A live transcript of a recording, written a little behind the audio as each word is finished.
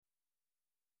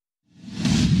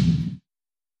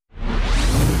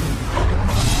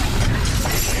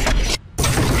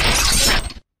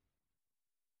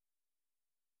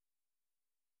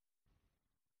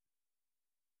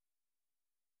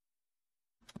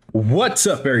What's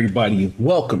up, everybody?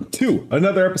 Welcome to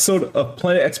another episode of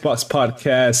Planet Xbox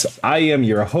Podcast. I am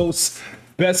your host,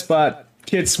 Best Spot,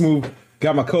 Kid Smooth.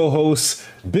 Got my co-host,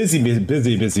 busy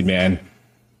man,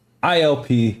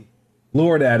 ILP,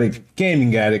 Lord Addict,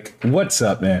 Gaming Addict. What's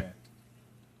up, man?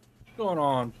 What's going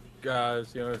on,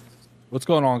 guys? What's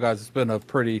going on, guys? It's been a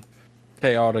pretty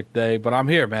chaotic day, but I'm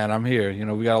here, man. I'm here.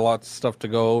 We got a lot of stuff to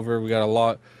go over. We got a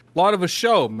lot of a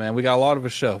show, man. We got a lot of a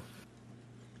show.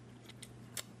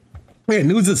 Man,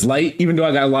 news is light, even though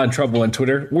I got a lot of trouble on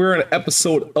Twitter. We're on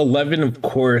episode 11, of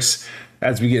course,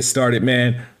 as we get started,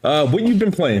 man. What you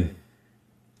been playing?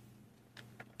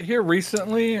 Here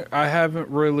recently, I've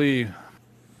been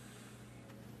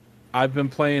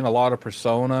playing a lot of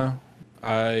Persona.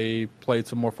 I played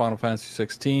some more Final Fantasy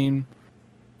 16.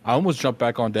 I almost jumped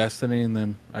back on Destiny, and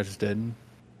then I just didn't.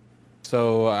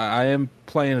 So I am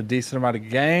playing a decent amount of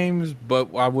games,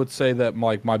 but I would say that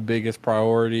my biggest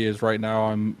priority is right now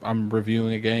I'm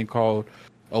reviewing a game called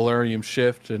Alerium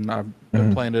Shift, and I've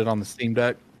been playing it on the Steam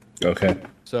Deck. Okay.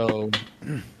 So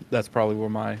that's probably where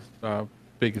my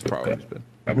biggest priority has been.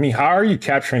 I mean, how are you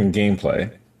capturing gameplay?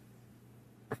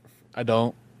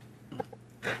 I'm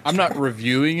not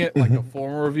reviewing it like a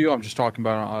formal review. I'm just talking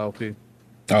about it on ILP.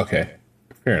 Okay,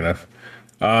 fair enough.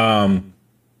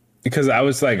 Because I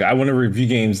was like, I want to review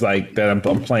games like that I'm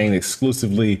playing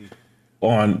exclusively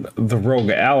on the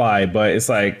Rogue Ally, but it's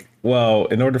like, well,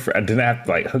 in order for I didn't have to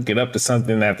like hook it up to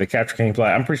something that I have to capture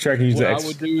gameplay. I'm pretty sure I can use What I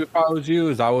would do if I was you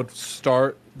is I would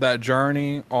start that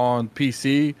journey on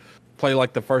PC, play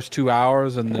like the first 2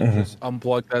 hours, and then just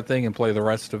unplug that thing and play the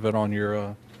rest of it on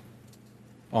your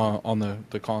on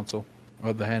the console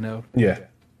or the handheld. Yeah.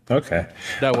 Okay.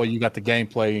 That way you got the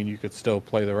gameplay and you could still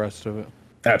play the rest of it.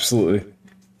 Absolutely.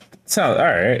 Sounds all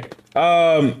right.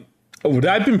 What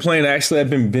I've been playing, actually, I've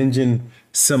been binging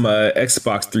some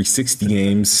Xbox 360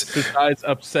 games. Besides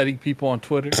upsetting people on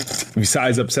Twitter.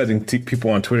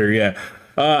 People on Twitter, yeah.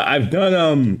 I've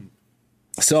done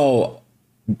so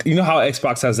you know how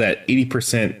Xbox has that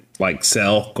 80% like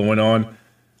sale going on?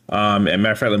 And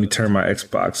matter of fact, let me turn my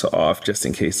Xbox off just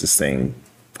in case this thing.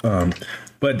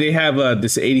 But they have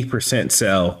this 80%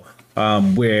 sale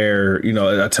where,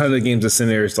 a ton of the games that's in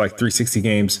there is like 360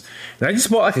 games. And I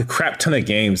just bought like a crap ton of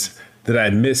games that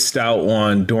I missed out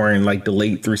on during like the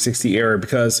late 360 era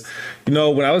because, when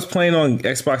I was playing on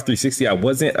Xbox 360, I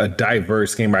wasn't a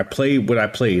diverse gamer. I played what I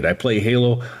played. I played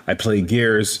Halo, I played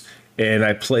Gears, and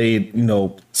I played,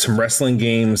 some wrestling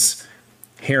games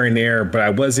here and there, but I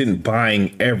wasn't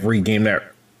buying every game that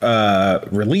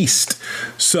released.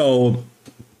 So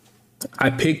I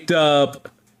picked up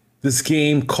this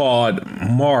game called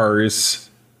Mars,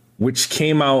 which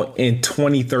came out in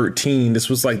 2013. This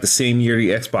was like the same year the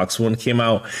Xbox One came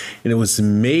out, and it was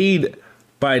made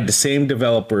by the same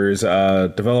developers,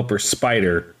 developer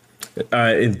Spider,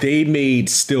 and they made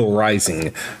Still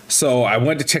Rising. So I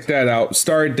went to check that out,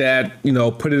 started that,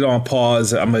 put it on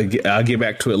pause. I'll get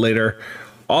back to it later.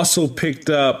 Also picked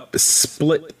up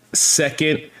Split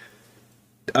Second.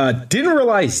 Didn't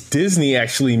realize Disney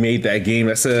actually made that game.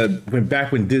 That's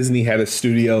back when Disney had a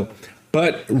studio,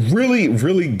 but really,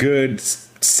 really good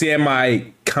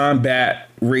semi-combat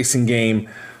racing game.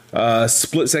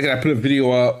 Split Second. I put a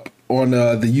video up on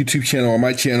the YouTube channel, on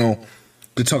my channel,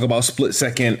 to talk about Split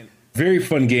Second. Very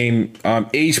fun game.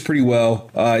 Aged pretty well.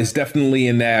 It's definitely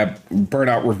in that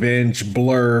Burnout Revenge,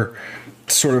 Blur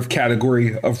sort of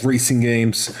category of racing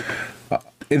games.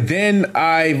 And then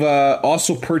I've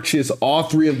also purchased all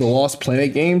three of the Lost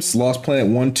Planet games, Lost Planet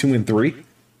 1, 2, and 3.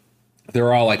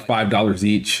 They're all like $5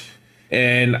 each.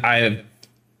 And I've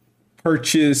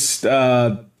purchased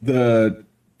the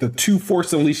two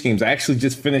Force Unleashed games. I actually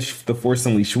just finished the Force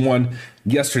Unleashed one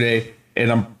yesterday,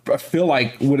 and I feel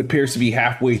like what appears to be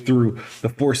halfway through the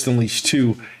Force Unleashed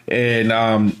 2, and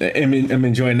I'm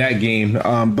enjoying that game.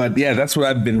 But yeah, that's what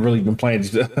I've been playing,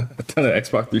 just a ton of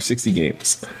Xbox 360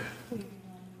 games.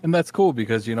 And that's cool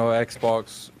because,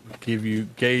 Xbox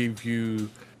gave you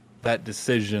that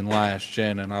decision last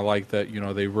gen. And I like that,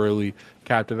 they really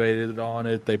captivated on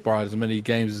it. They brought as many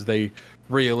games as they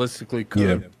realistically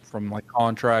could from like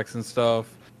contracts and stuff.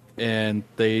 And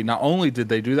they not only did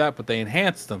they do that, but they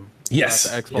enhanced them. Yes.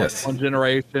 The Xbox One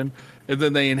generation. And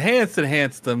then they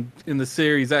enhanced them in the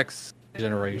Series X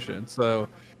generation. So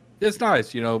it's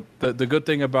nice. The good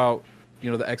thing about the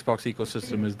Xbox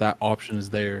ecosystem is that option is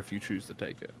there if you choose to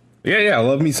take it. Yeah, I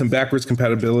love me some backwards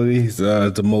compatibility. It's one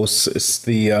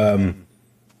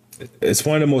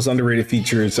of the most underrated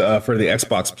features for the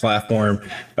Xbox platform.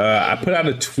 I put out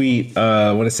a tweet,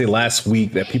 I want to say last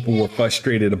week, that people were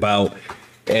frustrated about,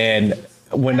 and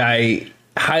when I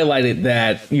highlighted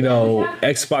that,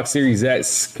 Xbox Series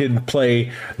X can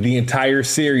play the entire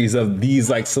series of these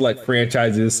like select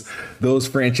franchises. Those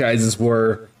franchises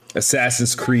were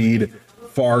Assassin's Creed,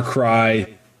 Far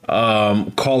Cry,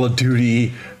 Call of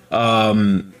Duty,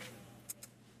 of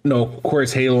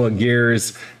course, Halo and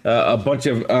Gears, a bunch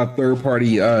of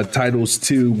third-party titles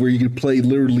too, where you can play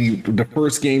literally the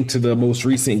first game to the most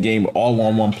recent game all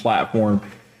on one platform,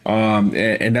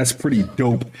 and that's pretty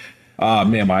dope.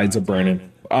 Man, my eyes are burning.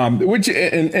 Which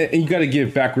and you got to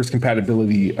give backwards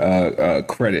compatibility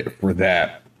credit for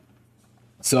that.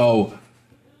 So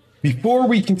before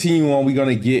we continue on, we're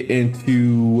gonna get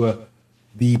into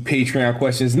the Patreon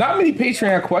questions. Not many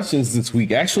Patreon questions this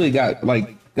week. Actually, got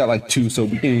like two, so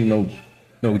we can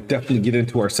definitely get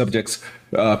into our subjects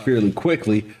fairly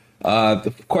quickly.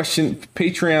 The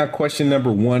Patreon question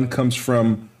number 1 comes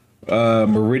from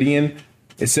Meridian.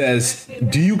 It says,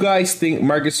 "Do you guys think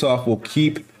Microsoft will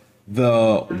keep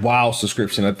the WoW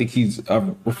subscription?" I think he's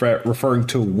referring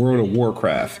to World of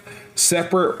Warcraft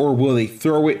separate, or will they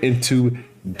throw it into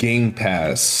Game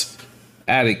Pass?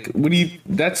 Attic,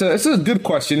 that's a good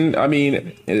question. I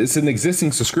mean, it's an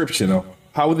existing subscription.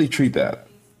 How would they treat that?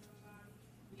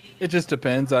 It just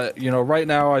depends. Right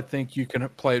now, I think you can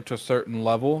play it to a certain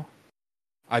level.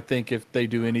 I think if they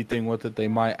do anything with it, they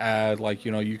might add,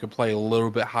 you can play a little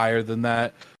bit higher than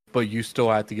that, but you still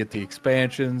have to get the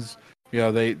expansions.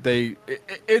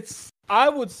 It's, I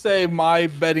would say my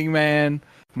betting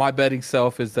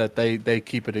self is that they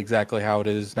keep it exactly how it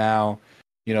is now.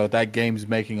 That game's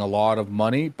making a lot of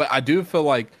money, but I do feel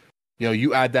like,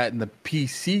 you add that in the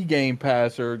PC Game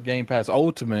Pass or Game Pass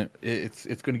Ultimate, it's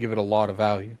going to give it a lot of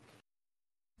value.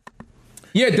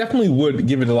 Yeah, it definitely would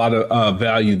give it a lot of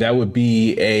value. That would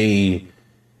be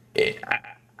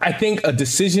I think a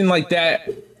decision like that,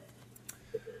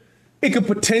 it could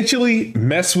potentially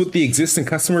mess with the existing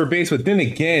customer base, but then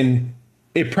again,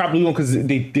 it probably won't, because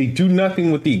they do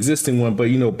nothing with the existing one. But,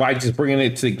 by just bringing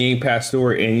it to the Game Pass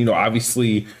store and,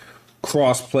 obviously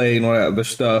cross-play and all that other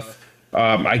stuff,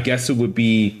 I guess it would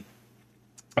be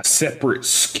a separate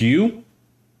SKU.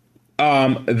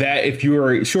 That if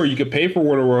you're sure, you could pay for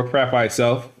World of Warcraft by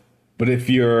itself, but if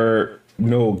you're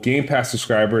no Game Pass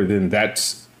subscriber, then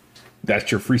that's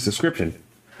your free subscription.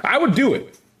 I would do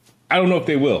it. I don't know if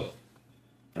they will.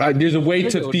 There's a way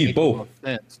to feed both.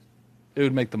 It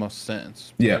would make the most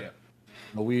sense. Yeah.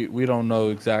 We don't know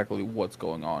exactly what's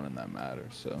going on in that matter.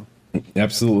 So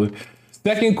absolutely.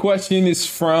 Second question is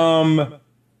from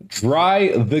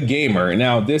Dry the Gamer.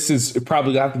 Now, this is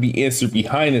probably gonna have to be answered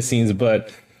behind the scenes,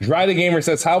 but Dry the Gamer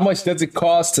says, "How much does it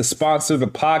cost to sponsor the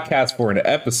podcast for an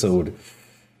episode?"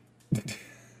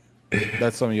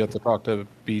 That's something you have to talk to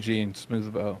BG and Smooth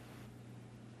about.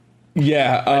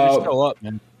 Yeah, just go up,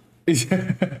 man.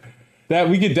 That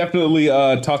we could definitely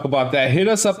talk about that. Hit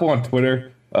us up on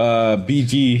Twitter.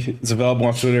 BG is available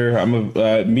on Twitter.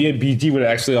 Me and BG would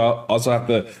actually also have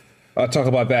to talk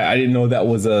about that. I didn't know that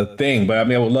was a thing, but I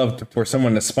would love for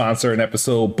someone to sponsor an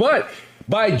episode. But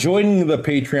by joining the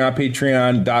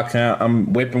patreon.com,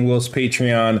 I'm Whipping Will's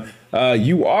Patreon,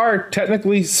 you are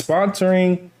technically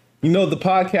sponsoring, the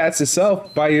podcast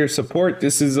itself by your support.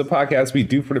 This is a podcast we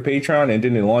do for the Patreon, and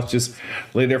then it launches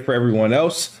later for everyone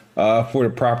else for the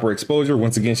proper exposure.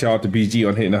 Once again, shout out to BG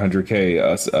on hitting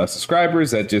 100K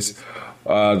subscribers. That just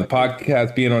the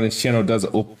podcast being on this channel does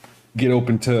get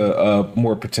open to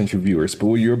more potential viewers. But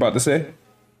what you were about to say? I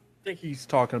think he's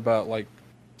talking about like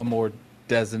a more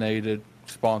designated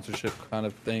sponsorship kind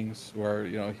of things where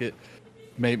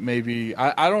maybe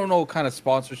I don't know what kind of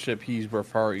sponsorship he's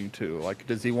referring to. Like,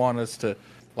 does he want us to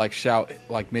like shout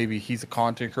like maybe he's a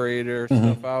content creator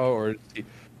stuff out, or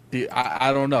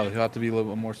I don't know. He'll have to be a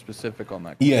little bit more specific on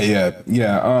that. Yeah.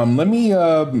 Let me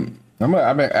I'm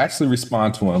gonna actually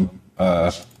respond to him.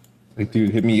 Like,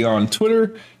 dude, hit me on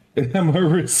Twitter and I'm gonna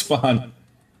respond.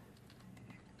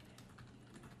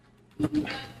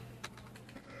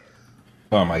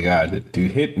 Oh my God,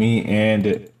 dude, hit me.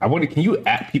 And I wonder, can you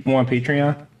at people on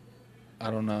Patreon? I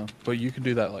don't know, but you can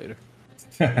do that later.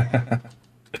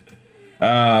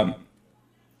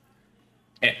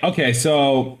 Okay,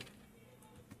 so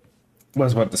what I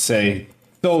was about to say.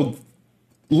 So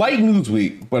light news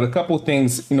week, but a couple of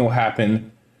things,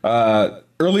 happened.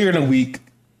 Earlier in the week,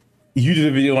 you did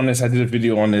a video on this, I did a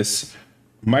video on this.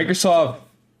 Microsoft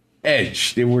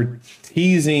Edge, they were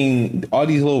teasing all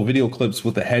these little video clips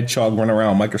with the hedgehog running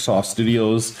around Microsoft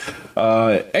Studios.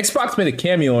 Xbox made a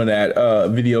cameo in that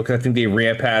video because I think they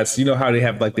ran past, how they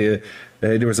have like there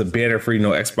was a banner for,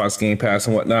 Xbox Game Pass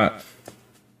and whatnot.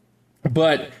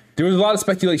 But there was a lot of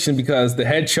speculation because the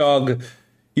hedgehog,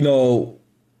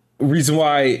 reason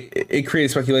why it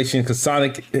created speculation because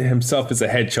Sonic himself is a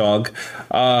hedgehog,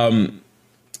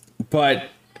 but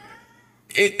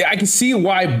I can see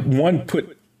why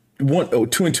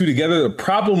two and two together. The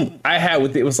problem I had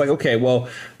with it was like, okay, well,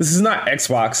 this is not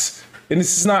Xbox and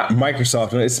this is not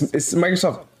Microsoft. It's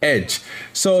Microsoft Edge.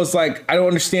 So it's like, I don't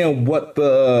understand what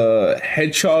the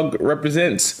hedgehog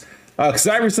represents. Because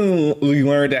I recently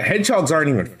learned that hedgehogs aren't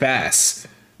even fast.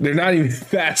 They're not even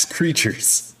fast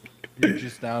creatures. You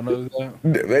just now know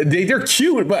that? They're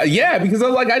cute, but yeah, because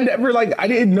I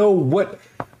didn't know what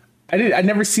I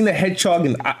never seen a hedgehog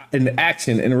in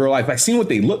action in real life. I've seen what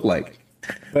they look like,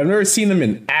 but I've never seen them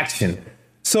in action.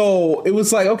 So it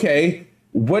was like, okay,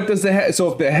 what does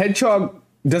so if the hedgehog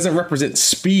doesn't represent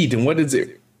speed, then what does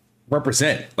it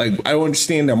represent? Like, I don't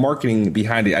understand the marketing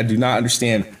behind it. I do not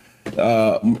understand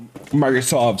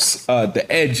Microsoft's the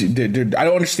Edge. I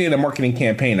don't understand the marketing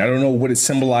campaign. I don't know what it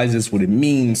symbolizes, what it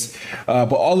means.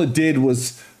 But all it did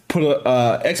was put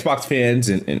Xbox fans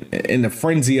in a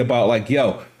frenzy about like,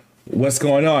 yo, what's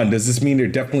going on? Does this mean they're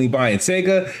definitely buying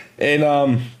Sega?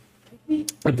 And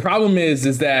the problem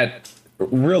is that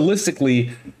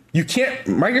realistically, you can't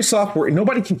Microsoft where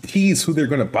nobody can tease who they're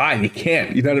going to buy. They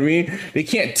can't. You know what I mean? They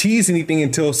can't tease anything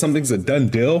until something's a done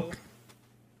deal.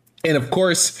 And of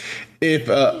course, if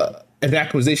an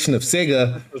acquisition of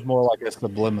Sega, it was more like a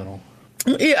subliminal.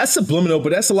 Yeah, that's subliminal,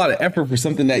 but that's a lot of effort for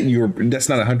something that's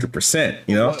not 100%.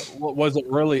 You know, was it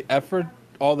really effort?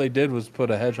 All they did was put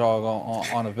a hedgehog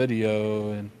on a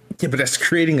video, and yeah, but that's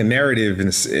creating a narrative and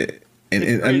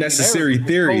unnecessary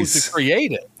theories. To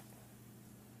create it.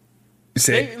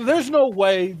 There's no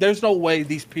way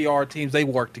these PR teams, they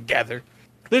work together.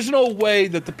 There's no way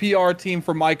that the PR team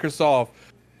for Microsoft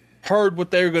heard what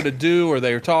they were going to do, or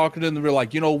they were talking to them. They were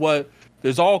like, you know what?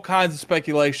 There's all kinds of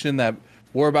speculation that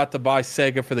we're about to buy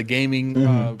Sega for the gaming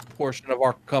portion of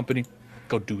our company.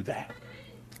 Go do that.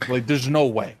 Like, there's no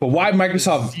way. But why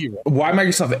Microsoft? Why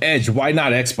Microsoft Edge? Why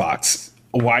not Xbox?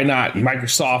 Why not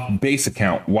Microsoft base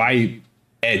account? Why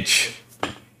Edge?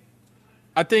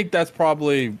 I think that's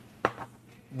probably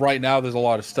right now. There's a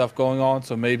lot of stuff going on,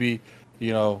 so maybe,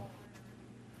 you know,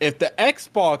 if the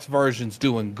Xbox version's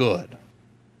doing good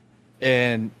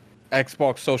and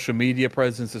Xbox social media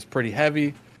presence is pretty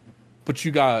heavy, but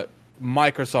you got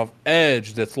Microsoft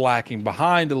Edge that's lacking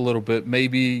behind a little bit.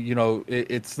 Maybe, you know,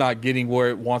 it's not getting where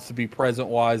it wants to be present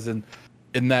wise in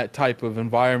that type of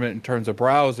environment in terms of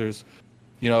browsers.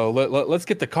 You know, let's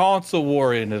get the console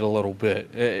war in it a little bit.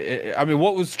 I mean,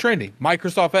 what was trending?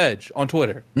 Microsoft Edge on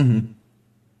Twitter. Mm-hmm.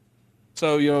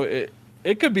 So, you know,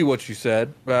 it could be what you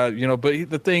said, you know, but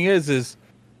the thing is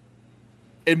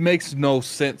it makes no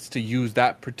sense to use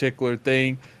that particular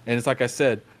thing. And it's like I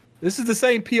said, this is the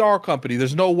same PR company.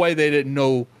 There's no way they didn't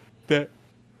know that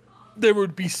there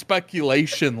would be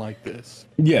speculation like this.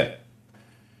 Yeah.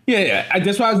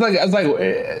 That's why I was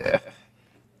like,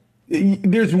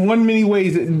 there's many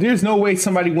ways. There's no way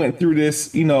somebody went through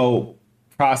this, you know,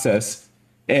 process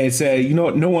and said, you know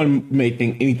what, no one may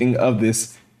think anything of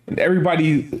this. And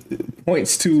everybody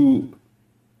points to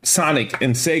Sonic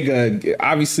and Sega,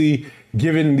 obviously,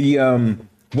 given the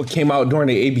what came out during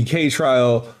the ABK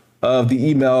trial of the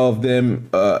email of them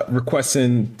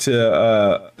requesting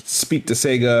to speak to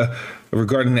Sega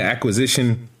regarding the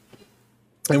acquisition.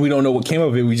 And we don't know what came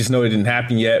of it. We just know it didn't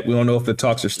happen yet. We don't know if the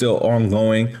talks are still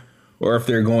ongoing or if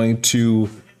they're going to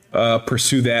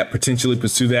potentially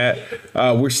pursue that.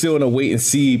 We're still in a wait and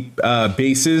see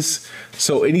basis.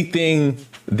 So anything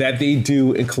that they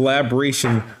do in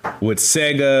collaboration with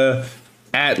Sega,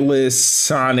 Atlas,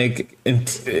 Sonic,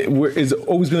 is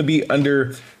always going to be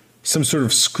under some sort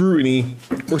of scrutiny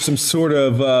or some sort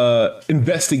of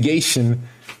investigation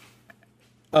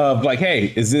of like,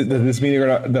 hey, does this mean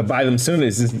they're going to buy them soon?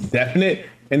 Is this definite?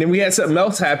 And then we had something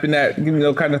else happen that, you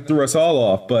know, kind of threw us all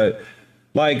off. But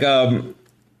like, I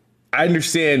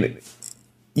understand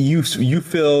you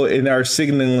feel in our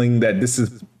signaling that this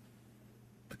is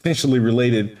potentially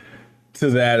related to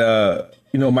that,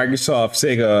 you know, Microsoft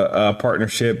Sega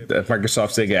partnership, that Microsoft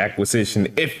Sega acquisition.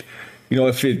 If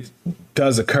it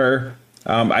does occur,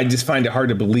 I just find it hard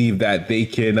to believe that they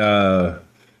can, that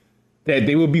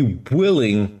they would be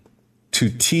willing to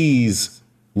tease,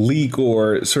 leak,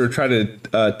 or sort of try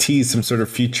to tease some sort of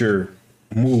future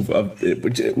move of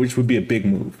it, which would be a big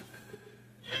move.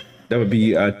 That would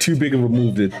be too big of a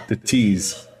move to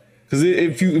tease. Because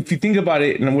if you think about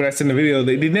it, and what I said in the video,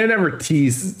 they never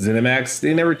teased ZeniMax.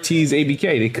 They never teased ABK.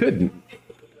 They couldn't.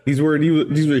 These were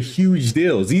huge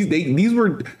deals. These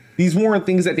weren't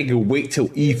things that they could wait till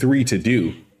E3 to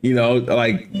do. You know,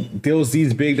 like deals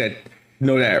these big that, you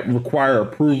know, that require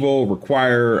approval,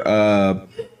 require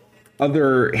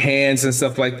other hands and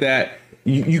stuff like that,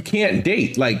 you can't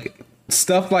date like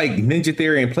stuff like Ninja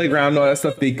Theory and Playground and all that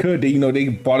stuff. They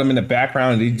brought them in the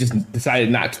background. And they just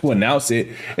decided not to announce it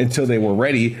until they were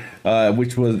ready,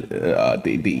 which was the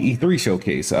E3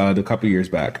 showcase a couple years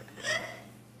back.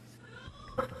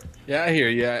 Yeah, I hear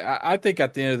you. I think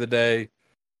at the end of the day,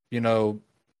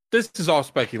 this is all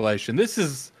speculation. This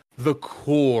is the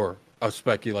core of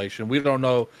speculation. We don't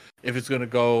know if it's going to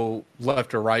go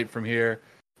left or right from here.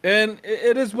 And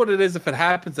it is what it is. If it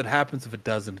happens, it happens. If it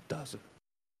doesn't, it doesn't.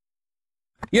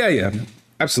 Yeah,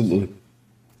 absolutely.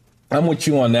 I'm with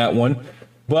you on that one.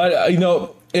 But,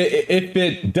 if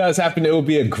it does happen, it will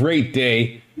be a great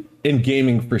day in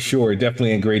gaming for sure.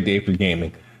 Definitely a great day for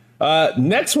gaming.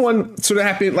 Next one sort of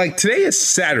happened, like today is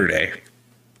Saturday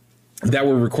that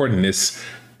we're recording this.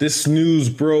 This news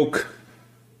broke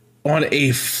on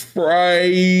a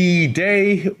Friday.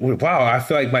 Wow, I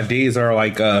feel like my days are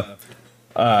like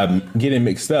getting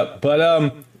mixed up. But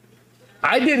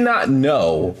I did not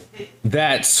know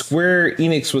that Square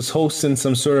Enix was hosting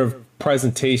some sort of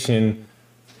presentation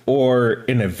or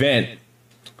an event.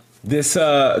 This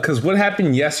because what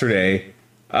happened yesterday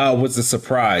was a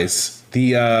surprise.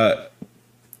 The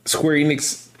Square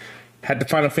Enix had the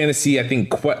Final Fantasy, I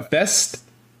think, Fest,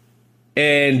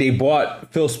 and they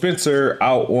brought Phil Spencer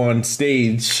out on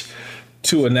stage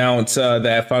to announce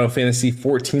that Final Fantasy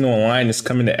 14 Online is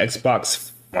coming to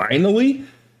Xbox finally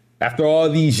after all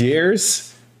these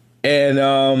years. And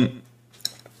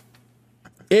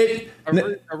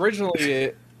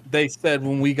originally they said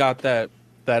when we got that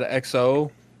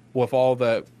XO with all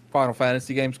the Final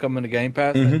Fantasy games coming to Game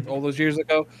Pass all those years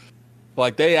ago,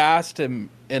 like they asked him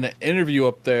in an interview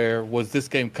up there, was this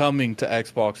game coming to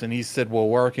Xbox? And he said, we're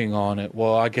working on it.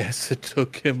 Well, I guess it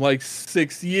took him like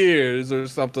 6 years or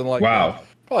something like that.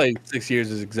 Probably 6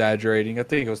 years is exaggerating. I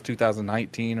think it was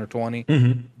 2019 or 20.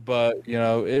 But,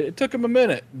 it took him a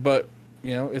minute. But,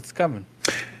 it's coming.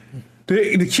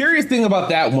 The curious thing about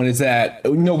that one is that,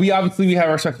 we have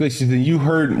our speculations, and you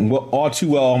heard all too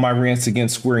well my rants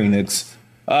against Square Enix.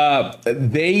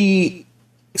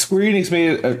 Square Enix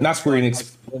made not Square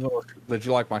Enix. Did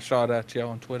you like my shot at you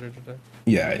on Twitter today?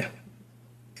 Yeah,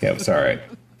 it was all right.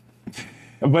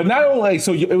 But not only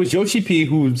so it was Yoshi P,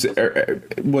 who was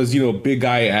big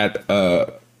guy at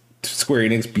Square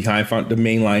Enix behind the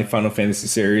mainline Final Fantasy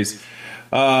series,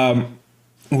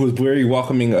 who was very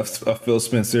welcoming of Phil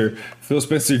Spencer. Phil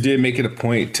Spencer did make it a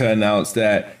point to announce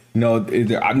that not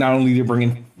only they're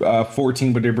bringing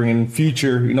 14, but they're bringing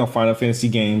future Final Fantasy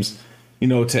games to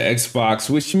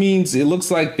Xbox, which means it looks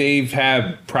like they've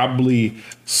had probably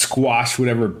squashed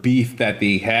whatever beef that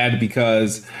they had,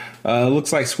 because it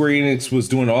looks like Square Enix was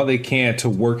doing all they can to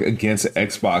work against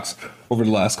Xbox over the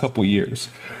last couple of years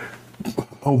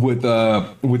with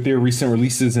their recent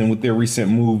releases and with their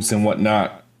recent moves and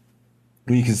whatnot.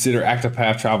 When you consider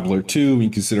Octopath Traveler 2, when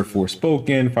you consider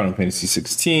Forspoken, Final Fantasy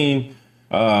 16,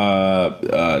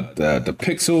 the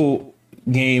Pixel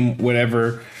game,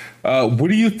 whatever. What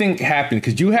do you think happened?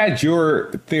 Because you had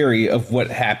your theory of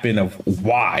what happened, of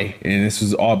why, and this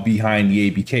was all behind the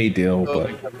ABK deal.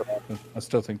 I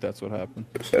still think that's what happened.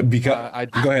 Because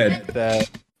go ahead.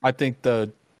 I think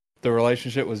the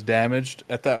relationship was damaged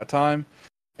at that time,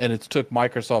 and it took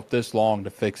Microsoft this long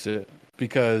to fix it.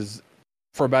 Because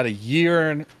for about a year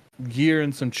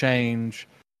and some change,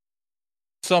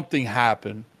 something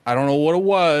happened. I don't know what it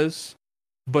was,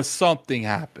 but something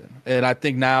happened. And I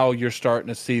think now you're starting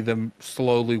to see them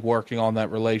slowly working on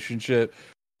that relationship.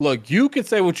 Look, you can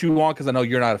say what you want, because I know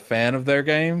you're not a fan of their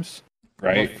games.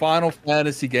 Right. But Final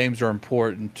Fantasy games are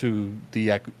important to the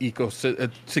ecosystem,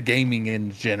 to gaming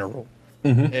in general.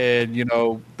 And,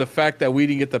 the fact that we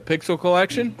didn't get the Pixel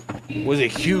collection was a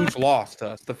huge loss to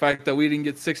us. The fact that we didn't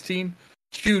get 16,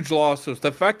 huge loss to us.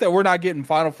 The fact that we're not getting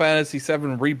Final Fantasy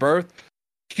 7 Rebirth,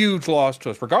 huge loss to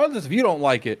us. Regardless if you don't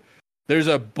like it, there's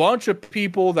a bunch of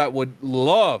people that would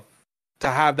love to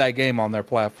have that game on their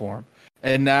platform.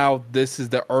 And now this is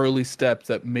the early steps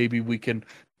that maybe we can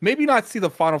not see the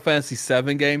Final Fantasy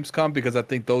 7 games come, because I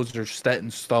think those are set in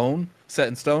stone.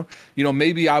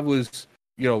 Maybe I was,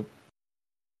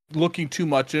 looking too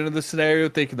much into the scenario,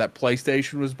 thinking that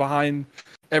PlayStation was behind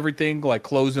everything, like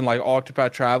closing like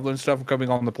Octopath Traveler and stuff and coming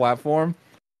on the platform.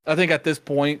 I think at this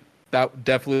point that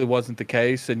definitely wasn't the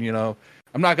case. And,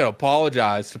 I'm not going to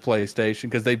apologize to PlayStation,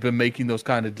 because they've been making those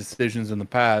kind of decisions in the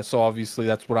past. So obviously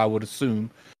that's what I would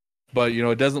assume. But,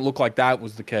 it doesn't look like that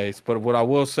was the case. But what I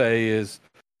will say is,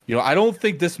 I don't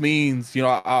think this means,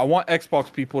 I want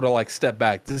Xbox people to like step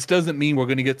back. This doesn't mean we're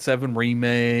going to get 7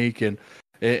 Remake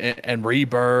and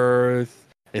Rebirth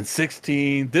and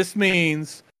 16. This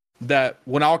means that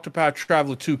when Octopath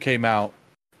Traveler 2 came out,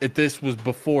 if this was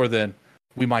before then,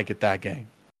 we might get that game.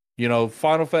 You know,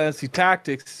 Final Fantasy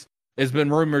Tactics has been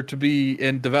rumored to be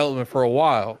in development for a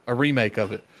while, a remake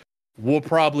of it. We'll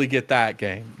probably get that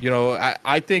game. You know,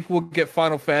 I think we'll get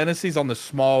Final Fantasies on the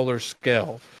smaller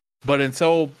scale. But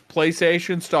until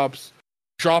PlayStation stops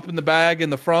dropping the bag in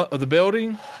the front of the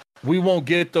building, we won't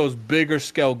get those bigger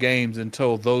scale games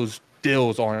until those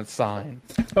deals aren't signed.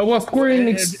 Oh well, Square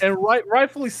Enix and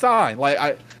rightfully signed. Like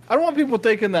I don't want people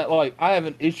thinking that like I have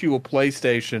an issue with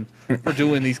PlayStation for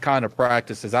doing these kind of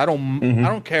practices. I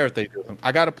don't care if they do them.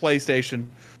 I got a PlayStation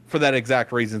for that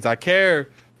exact reasons. I care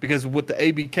because with the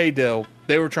ABK deal,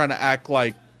 they were trying to act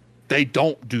like they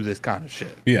don't do this kind of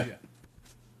shit. Yeah.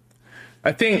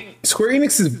 I think Square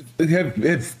Enix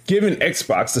have given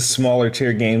Xbox the smaller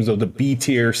tier games, or the B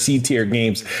tier, C tier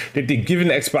games. That they've given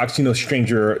Xbox, you know,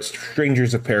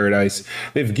 Strangers of Paradise.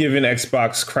 They've given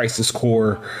Xbox Crisis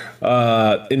Core,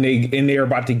 and they're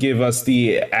about to give us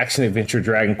the action adventure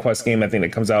Dragon Quest game. I think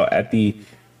that comes out at the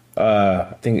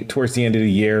I think towards the end of the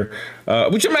year,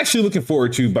 which I'm actually looking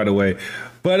forward to, by the way.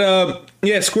 But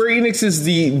yeah, Square Enix is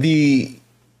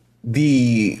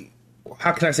the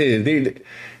how can I say it?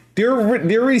 They're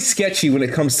really sketchy when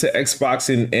it comes to Xbox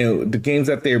and the games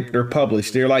that they're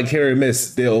published. They're like hit or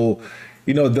miss. They'll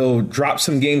drop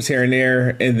some games here and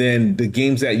there, and then the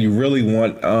games that you really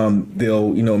want,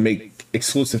 they'll make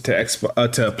exclusive to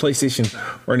PlayStation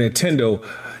or Nintendo,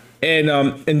 and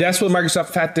that's what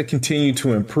Microsoft had to continue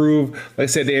to improve. Like I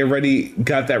said, they already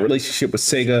got that relationship with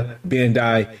Sega,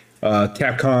 Bandai,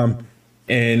 Capcom,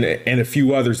 and a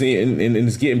few others, and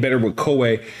it's getting better with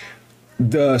Koei.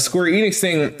 The Square Enix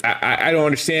thing, I don't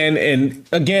understand. And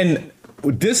again,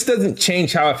 this doesn't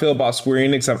change how I feel about Square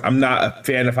Enix. I'm not a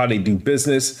fan of how they do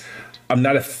business. I'm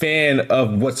not a fan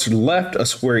of what's left of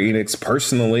Square Enix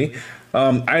personally.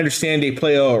 I understand they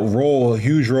play a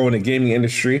huge role in the gaming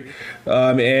industry.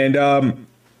 And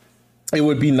it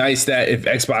would be nice that if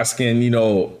Xbox can,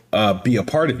 be a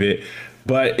part of it.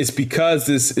 But it's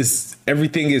because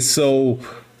everything is so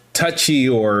touchy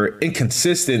or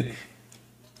inconsistent.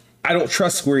 I don't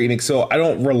trust Square Enix, so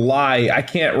I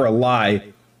can't rely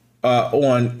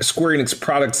on Square Enix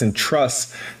products and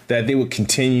trust that they would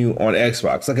continue on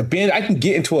Xbox. Like I can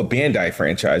get into a Bandai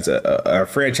franchise, a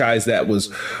franchise that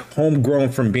was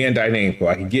homegrown from Bandai Namco.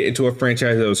 I can get into a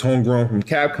franchise that was homegrown from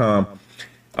Capcom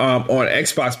on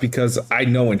Xbox because I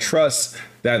know and trust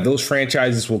that those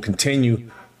franchises will continue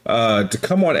to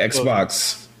come on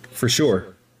Xbox for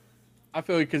sure. I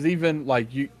feel because even like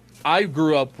I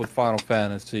grew up with Final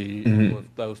Fantasy, with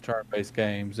those turn-based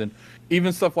games, and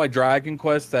even stuff like Dragon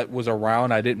Quest that was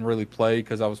around. I didn't really play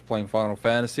because I was playing Final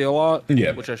Fantasy a lot,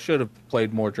 which I should have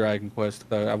played more Dragon Quest.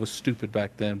 I was stupid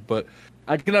back then, but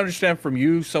I can understand from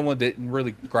you, someone didn't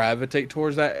really gravitate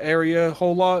towards that area a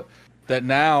whole lot. That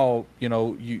now,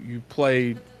 you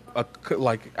played I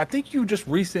think you just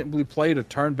recently played a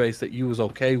turn-based that you was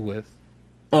okay with.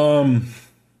 I'm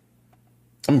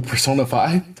Persona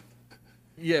 5.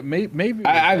 Yeah, maybe.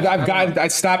 I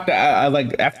stopped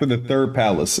like after the third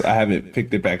palace. I haven't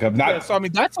picked it back up. So I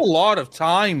mean, that's a lot of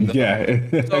time, though. Yeah.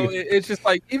 So it's just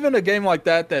like even a game like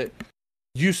that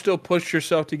you still push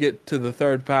yourself to get to the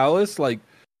third palace. Like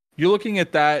you're looking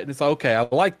at that and it's like, okay, I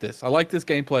like this. I like this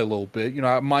gameplay a little bit.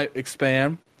 I might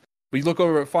expand. But you look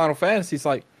over at Final Fantasy, it's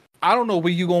like I don't know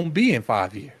where you're gonna be in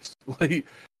 5 years. Like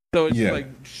so, it's like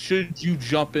should you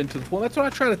jump into the well? That's what I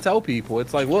try to tell people.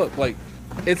 It's like, look, like.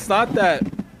 It's not that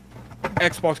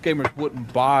Xbox gamers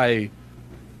wouldn't buy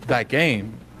that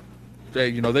game.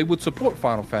 They would support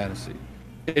Final Fantasy.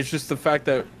 It's just the fact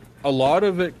that a lot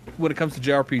of it, when it comes to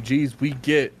JRPGs, we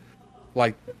get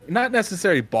like not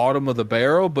necessarily bottom of the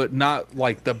barrel, but not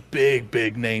like the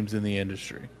big names in the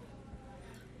industry.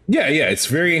 Yeah, it's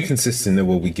very inconsistent in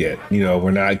what we get.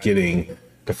 We're not getting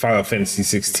the Final Fantasy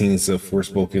 16s of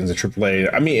Forspoken's and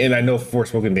AAA. I mean, and I know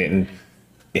Forspoken didn't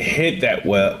hit that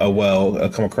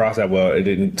come across that well. It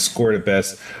didn't score the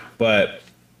best, but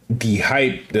the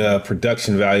hype, the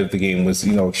production value of the game was,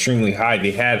 extremely high.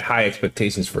 They had high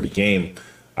expectations for the game,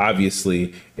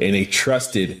 obviously, and they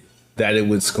trusted that it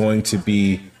was going to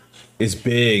be as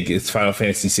big as Final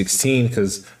Fantasy 16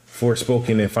 because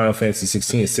Forspoken and Final Fantasy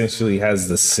 16 essentially has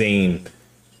the same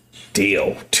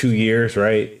deal, 2 years,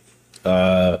 right?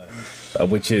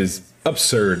 Which is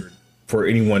absurd for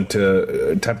anyone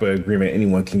to type of agreement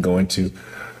anyone can go into.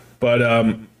 But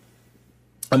I'm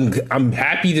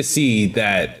happy to see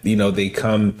that, they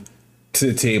come to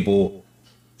the table,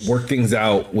 work things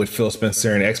out with Phil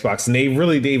Spencer and Xbox. And I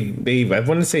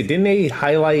want to say, didn't they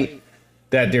highlight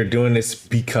that they're doing this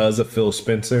because of Phil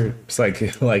Spencer? It's like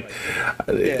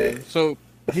yeah. So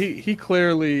he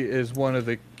clearly is one of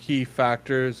the key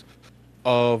factors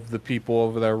of the people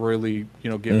over there really,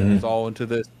 giving his all into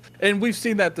this. And we've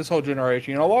seen that this whole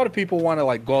generation. A lot of people want to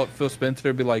like go at Phil Spencer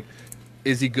and be like,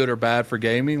 is he good or bad for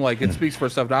gaming? Like it speaks for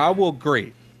itself. Now I will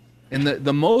agree. And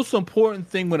the most important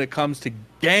thing when it comes to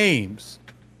games,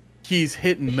 he's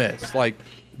hit and miss. Like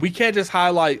we can't just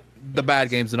highlight the bad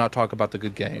games and not talk about the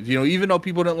good games. Even though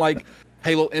people didn't like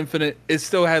Halo Infinite, it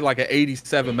still had like an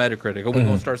 87 Metacritic. Are we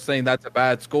gonna start saying that's a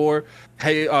bad score?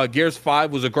 Hey, Gears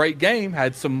 5 was a great game,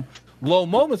 had some low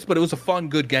moments, but it was a fun,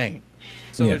 good game.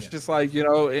 So it's just like,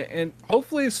 and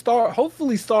hopefully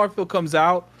Starfield comes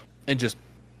out and just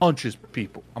punches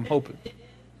people. I'm hoping.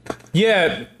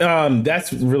 Yeah,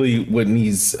 that's really what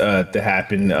needs to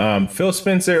happen. Phil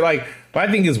Spencer, like, my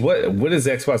thing is, what is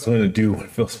Xbox going to do when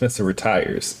Phil Spencer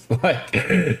retires? Like,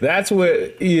 that's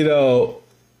what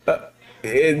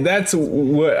that's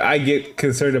what I get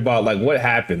concerned about. Like, what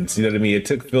happens? You know what I mean? It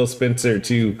took Phil Spencer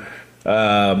to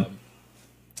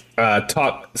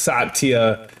talk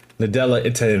Satya Nadella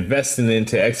into investing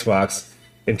into Xbox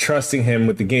and trusting him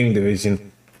with the gaming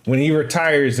division. When he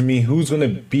retires, I mean, who's going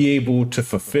to be able to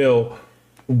fulfill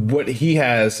what he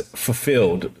has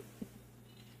fulfilled?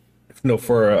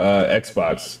 For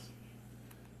Xbox.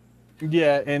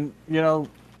 Yeah, and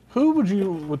who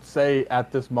would say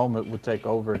at this moment would take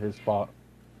over his spot?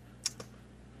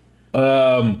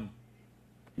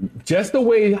 Just the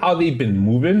way how they've been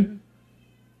moving,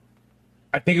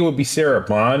 I think it would be Sarah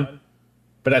Bond,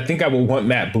 but I think I would want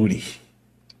Matt Booty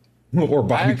or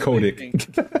Bobby Kotick.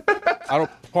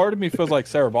 Part of me feels like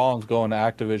Sarah Bond's going to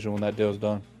Activision when that deal's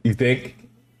done. You think?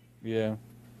 Yeah.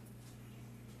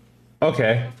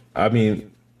 Okay. I mean,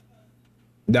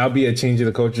 that'll be a change of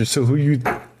the culture. So who you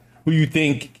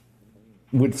think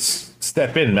would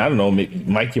step in? I don't know. Maybe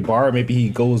Mike Ybarra. Maybe he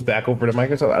goes back over to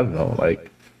Microsoft. I don't know. Like,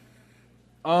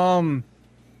 I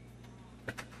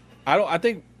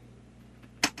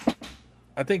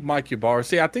think Mike Ybarra.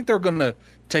 See, I think they're gonna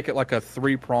take it like a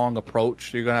 3-prong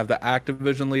approach. You're gonna have the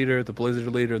Activision leader, the Blizzard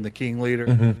leader, and the King leader.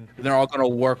 And they're all gonna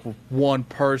work with one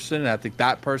person. And I think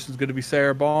that person's gonna be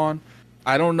Sarah Bond.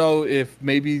 I don't know if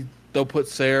maybe they'll put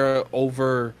Sarah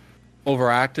over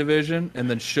Activision, and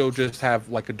then she'll just have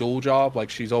like a dual job,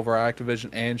 like she's over Activision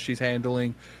and she's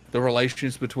handling the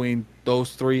relations between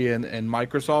those three and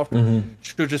Microsoft.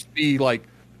 She'll just be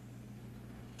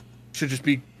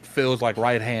Phil's like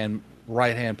right hand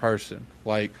person.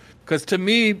 Like, because to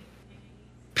me,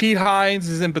 Pete Hines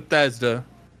is in Bethesda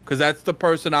because that's the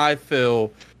person I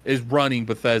feel is running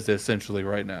Bethesda essentially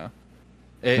right now.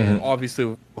 And obviously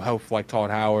will help like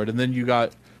Todd Howard. And then you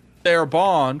got Sarah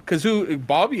Bond, because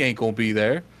Bobby ain't gonna be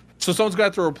there. So someone's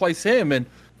got to replace him. And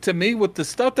to me, with the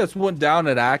stuff that's went down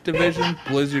at Activision,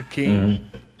 Blizzard King,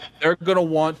 they're gonna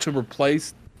want to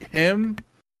replace him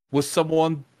with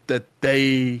someone that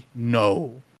they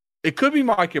know. It could be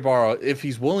Mike Ybarra if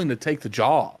he's willing to take the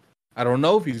job. I don't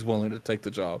know if he's willing to take the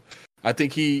job. I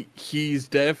think he's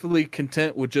definitely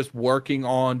content with just working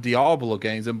on Diablo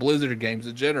games and Blizzard games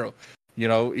in general.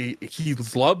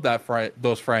 He's loved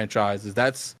those franchises.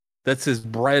 That's his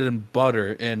bread and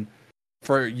butter. And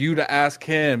for you to ask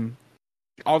him,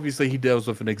 obviously he deals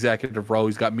with an executive role.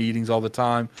 He's got meetings all the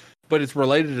time, but it's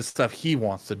related to stuff he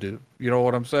wants to do. You know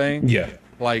what I'm saying? Yeah.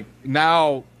 Like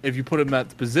now, if you put him at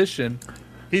the position,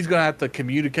 he's going to have to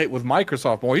communicate with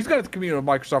Microsoft more. He's going to have to communicate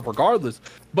with Microsoft regardless.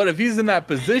 But if he's in that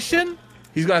position,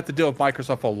 he's going to have to deal with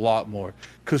Microsoft a lot more.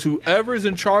 Because whoever is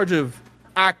in charge of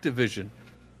Activision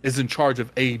is in charge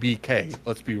of ABK.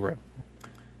 Let's be real.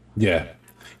 Yeah.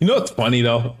 What's funny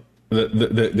though?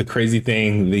 The crazy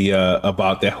thing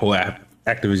about that whole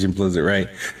Activision Blizzard, right?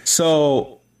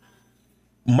 So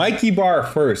Mikey Barr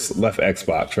first left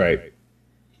Xbox, right?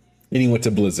 And he went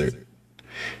to Blizzard.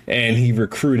 And he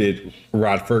recruited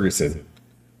Rod Ferguson,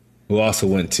 who also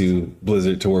went to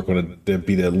Blizzard to work on to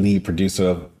be the lead producer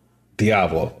of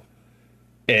Diablo.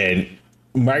 And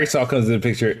Microsoft comes in the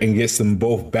picture and gets them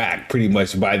both back pretty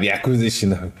much by the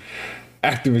acquisition of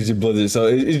Activision Blizzard. So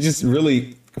it's just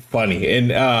really funny. And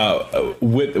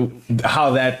with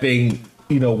how that thing,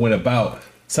 went about.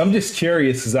 So I'm just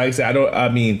curious, because like I said,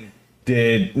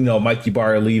 did Mikey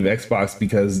Barr leave Xbox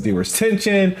because there was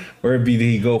tension, or did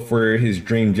he go for his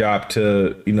dream job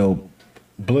to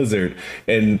Blizzard?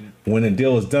 And when the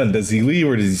deal is done, does he leave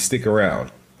or does he stick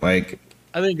around? Like,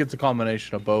 I think it's a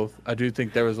combination of both. I do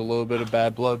think there was a little bit of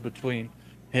bad blood between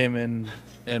him and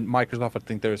Microsoft. I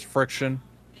think there was friction.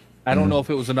 I don't know if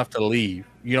it was enough to leave.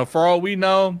 For all we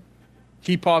know,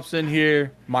 he pops in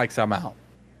here, Mike's I'm out.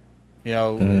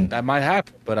 That might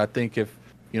happen, but I think if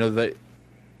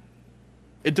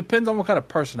it depends on what kind of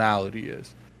personality he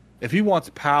is. If he wants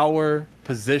power,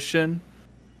 position,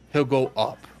 he'll go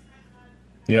up.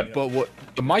 Yep. But what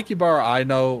the Mikey Bar I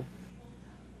know,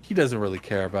 he doesn't really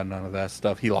care about none of that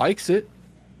stuff. He likes it,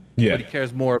 Yeah. but he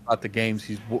cares more about the games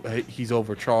he's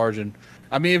overcharging.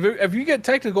 I mean, if you get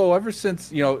technical, ever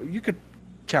since you could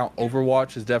count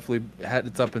Overwatch has definitely had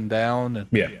its up and down, and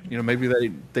Yeah. maybe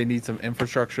they need some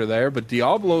infrastructure there. But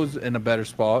Diablo's in a better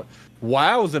spot,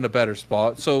 WoW's in a better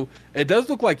spot, so it does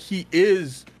look like he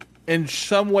is in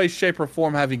some way, shape, or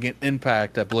form having an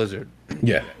impact at Blizzard.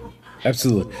 Yeah.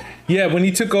 Absolutely. Yeah, when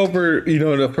he took over,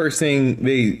 the first thing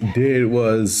they did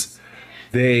was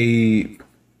they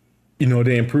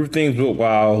they improved things with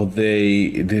WoW. They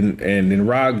didn't, and then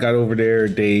Rod got over there.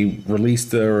 They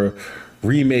released a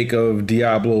remake of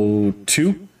Diablo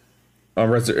 2,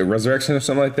 Resurrection or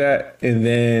something like that. And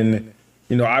then,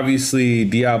 obviously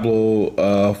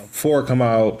Diablo 4 come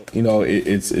out.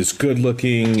 It's good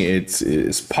looking.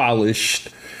 It's polished.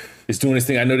 It's doing its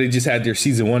thing. I know they just had their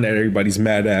season 1 that everybody's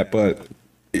mad at, but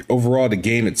overall the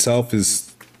game itself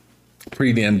is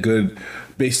pretty damn good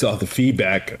based off the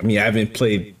feedback. I mean, I haven't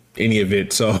played any of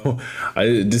it, so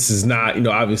this is not,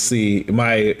 obviously, in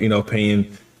my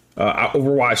opinion,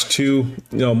 Overwatch 2,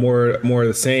 more of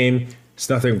the same. There's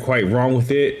nothing quite wrong with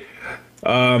it.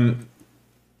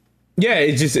 Yeah,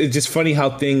 it's just funny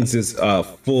how things is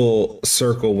full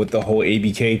circle with the whole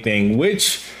ABK thing,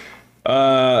 which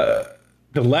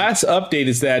the last update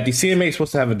is that the CMA is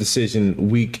supposed to have a decision the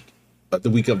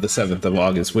week of the 7th of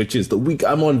August, which is the week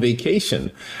I'm on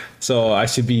vacation. So I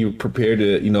should be prepared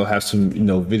to, have some,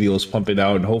 videos pumping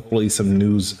out and hopefully some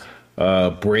news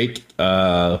break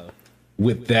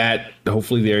with that.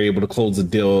 Hopefully they're able to close the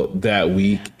deal that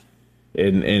week.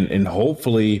 And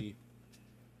hopefully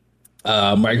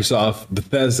Microsoft,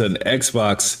 Bethesda, and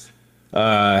Xbox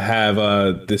have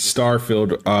this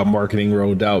Starfield marketing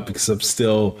rolled out, because I'm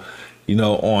still,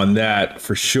 on that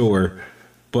for sure.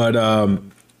 But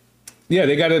yeah,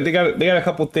 they got a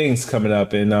couple things coming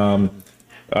up, and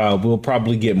we'll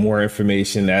probably get more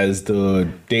information as the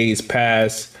days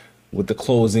pass with the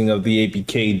closing of the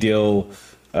APK deal.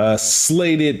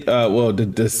 Slated,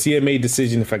 the CMA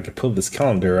decision, if I could pull this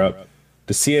calendar up,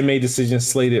 the CMA decision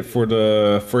slated for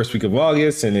the first week of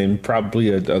August, and then probably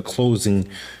a closing,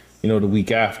 the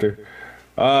week after.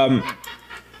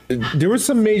 There was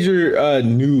some major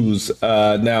news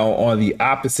now on the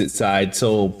opposite side.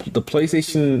 So the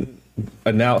PlayStation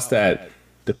announced that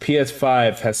the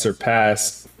PS5 has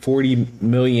surpassed 40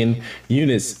 million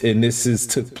units, and this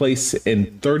took place in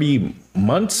 30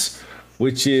 months,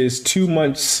 which is 2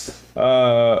 months,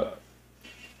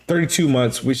 32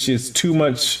 months, which is 2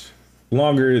 months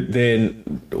longer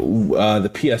than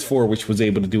the PS4, which was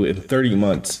able to do it in 30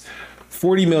 months.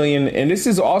 40 million, and this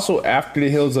is also after the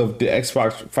heels of the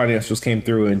Xbox financials came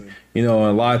through, and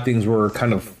a lot of things were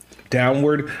kind of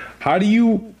downward. What do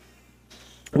you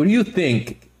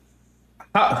think?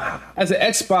 How, as an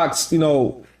Xbox,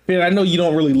 man, I know you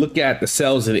don't really look at the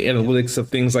sales and the analytics of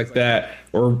things like that,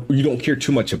 or you don't care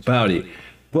too much about it,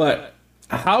 but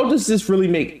how does this really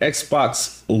make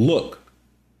Xbox look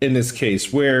in this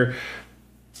case, where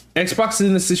Xbox is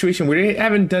in a situation where they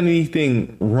haven't done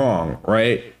anything wrong,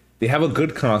 right? They have a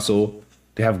good console.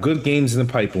 They have good games in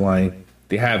the pipeline.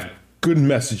 They have good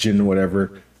messaging or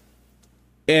whatever.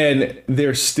 And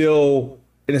they're still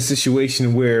in a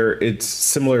situation where it's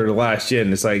similar to last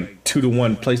gen. It's like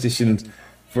 2-to-1 PlayStation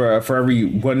for every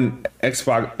one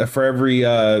Xbox. For every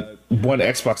one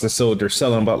Xbox that's sold, they're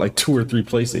selling about like 2 or 3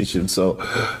 PlayStations. So,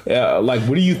 like,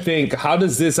 what do you think? How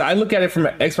does this? I look at it from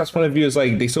an Xbox point of view. It's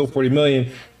like they sold 40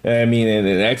 million. I mean, and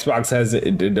Xbox has,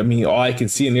 I mean, all I can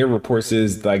see in their reports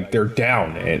is like they're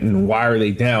down, and why are they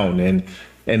down, and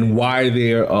why are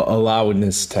they allowing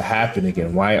this to happen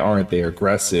again? Why aren't they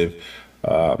aggressive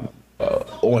on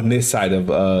this side of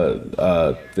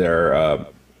their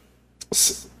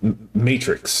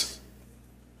matrix?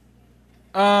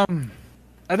 I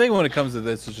think when it comes to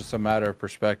this, it's just a matter of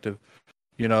perspective.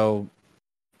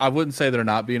 I wouldn't say they're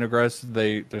not being aggressive.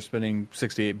 They're spending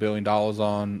 $68 billion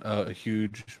on a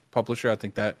huge publisher. I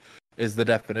think that is the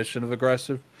definition of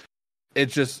aggressive. It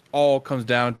just all comes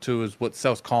down to is what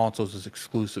sells consoles is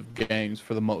exclusive games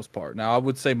for the most part. Now, I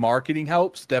would say marketing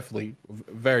helps, definitely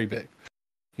very big.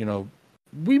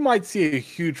 We might see a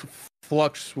huge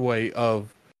fluctuate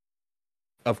of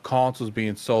consoles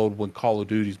being sold when Call of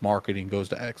Duty's marketing goes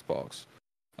to Xbox.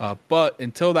 But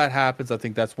until that happens, I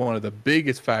think that's one of the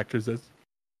biggest factors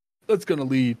that's going to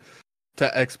lead to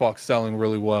Xbox selling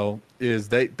really well. Is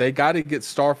they got to get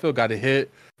Starfield, got to hit,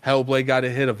 Hellblade got to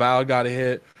hit, Avowed got to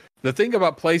hit. The thing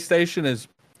about PlayStation is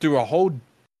through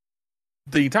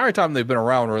the entire time they've been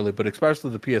around, really, but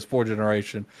especially the PS4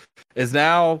 generation, is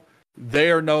now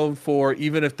they are known for,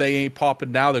 even if they ain't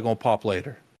popping now, they're going to pop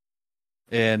later.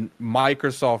 And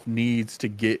Microsoft needs to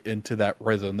get into that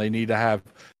rhythm. They need to have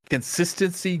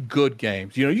consistency, good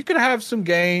games. You know, you can have some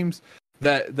games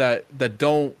that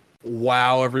don't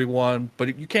wow everyone,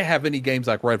 but you can't have any games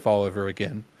like Redfall ever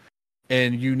again.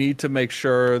 And you need to make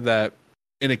sure that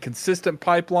in a consistent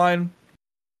pipeline,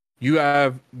 you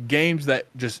have games that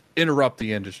just interrupt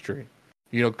the industry.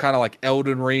 You know, kind of like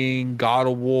Elden Ring, God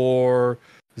of War,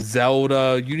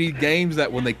 Zelda. You need games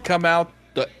that when they come out,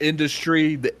 the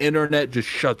industry, the internet just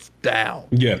shuts down.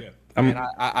 Yeah. And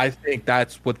I think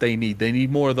that's what they need. They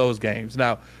need more of those games.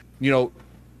 Now, you know,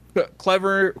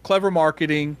 clever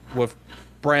marketing with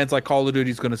brands like Call of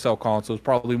Duty is going to sell consoles,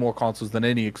 probably more consoles than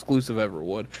any exclusive ever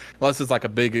would, unless it's like a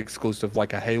big exclusive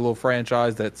like a Halo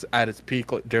franchise that's at its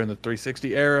peak during the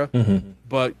 360 era. Mm-hmm.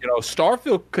 But you know,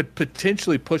 Starfield could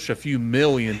potentially push a few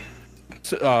million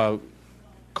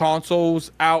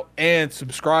consoles out and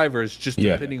subscribers, just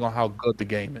depending on how good the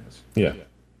game is. Yeah.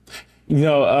 You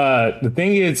know, the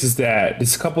thing is that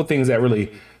there's a couple of things that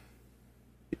really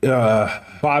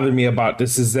bother me about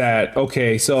this is that,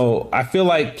 okay, so I feel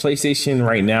like PlayStation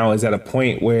right now is at a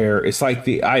point where it's like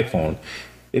the iPhone.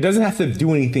 It doesn't have to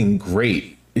do anything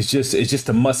great. It's just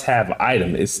a must-have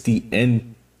item. It's the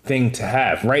end thing to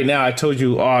have. Right now, I told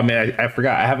you, oh man, I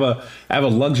forgot. I have a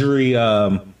luxury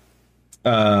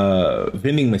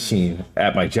vending machine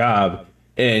at my job,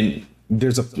 and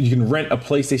you can rent a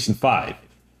PlayStation 5.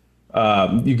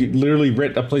 You could literally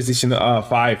rent a PlayStation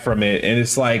 5 from it, and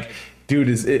it's like, dude,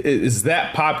 is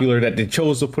that popular that they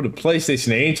chose to put a PlayStation?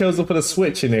 They ain't chose to put a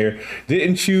Switch in there. They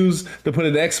didn't choose to put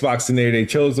an Xbox in there. They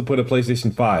chose to put a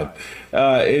PlayStation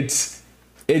 5.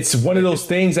 It's one of those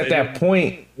things at that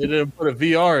point. They didn't put a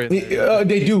VR in there.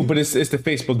 They do, but it's the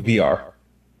Facebook VR.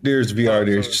 There's VR.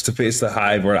 There's just the face, the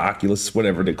Hive or the Oculus,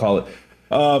 whatever they call it.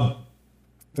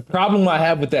 The problem I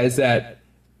have with that is that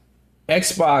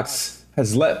Xbox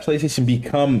has let PlayStation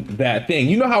become that thing.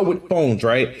 You know how with phones,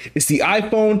 right? It's the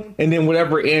iPhone and then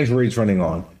whatever Android's running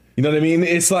on. You know what I mean?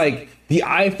 It's like the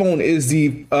iPhone is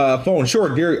the phone.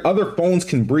 Sure, other phones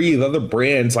can breathe. Other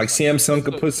brands like Samsung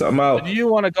could put something out. Do you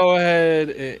want to go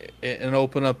ahead and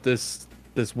open up this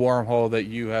wormhole that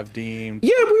you have deemed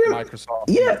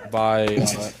Microsoft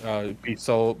by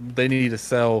so they need to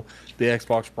sell the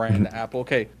Xbox brand to Apple?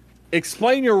 Okay,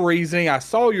 explain your reasoning. I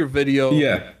saw your video.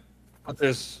 Yeah.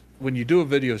 When you do a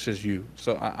video, it's just you.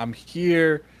 So I'm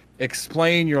here.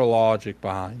 Explain your logic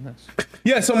behind this.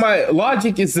 Yeah, so my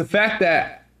logic is the fact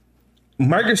that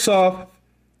Microsoft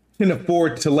can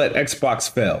afford to let Xbox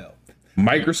fail.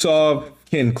 Microsoft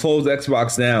can close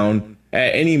Xbox down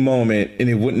at any moment and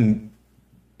it wouldn't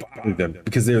bother them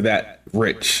because they're that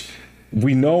rich.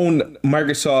 We know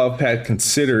Microsoft had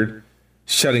considered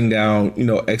shutting down,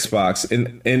 Xbox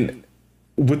and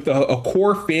with a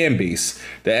core fan base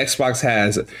that Xbox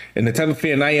has and the type of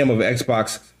fan I am of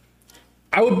Xbox,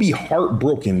 I would be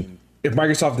heartbroken if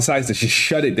Microsoft decides to just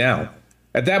shut it down.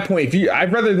 At that point,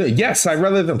 I'd rather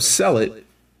them sell it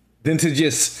than to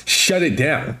just shut it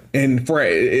down and for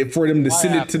them to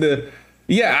send it to the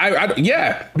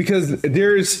because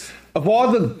there's of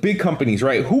all the big companies,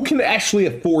 right? Who can actually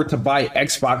afford to buy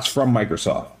Xbox from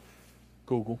Microsoft?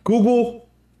 Google,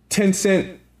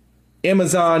 Tencent,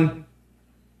 Amazon,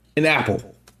 and Apple.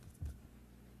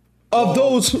 Of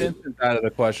those, out of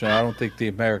the question, I don't think the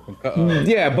American.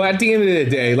 Yeah, but at the end of the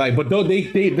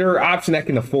day, they're an option that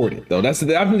can afford it, though.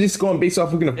 I'm just going based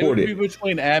off who can afford it.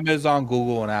 Between Amazon,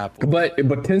 Google, and Apple. But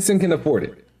Tencent can afford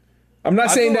it. I'm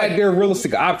not saying that they're a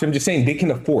realistic option. I'm just saying they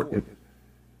can afford it.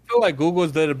 I feel like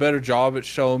Google's did a better job at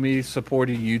showing me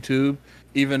supporting YouTube,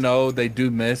 even though they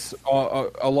do miss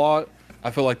a lot. I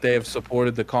feel like they have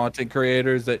supported the content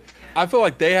creators. That I feel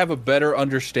like they have a better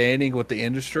understanding what the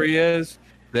industry is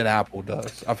than Apple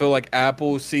does. I feel like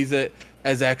Apple sees it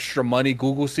as extra money.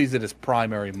 Google sees it as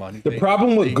primary money. The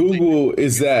problem with Google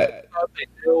is that they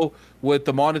deal with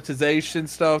the monetization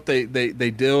stuff. They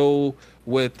deal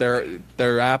with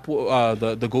their Apple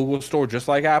the Google store just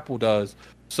like Apple does.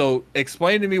 So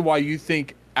explain to me why you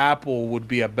think Apple would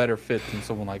be a better fit than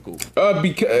someone like Google.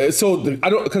 Because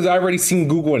I already seen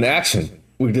Google in action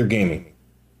with their gaming.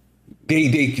 When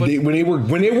they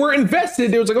were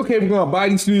invested, they was like, okay, we're gonna buy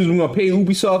these studios, we're gonna pay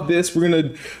Ubisoft this, we're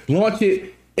gonna launch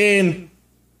it, and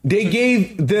they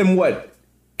gave them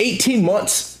 18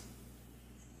 months,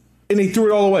 and they threw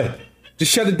it all away.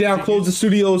 Just shut it down, closed the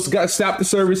studios, stopped the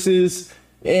services,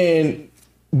 and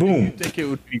boom. Do you think it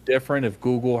would be different if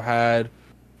Google had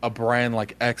a brand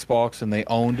like Xbox and they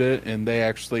owned it and they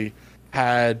actually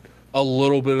had a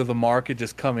little bit of the market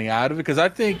just coming out of it? Because I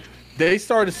think they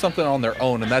started something on their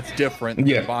own, and that's different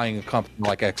than buying a company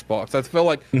like Xbox. I feel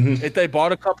like if they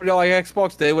bought a company like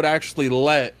Xbox, they would actually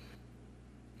let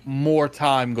more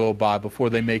time go by before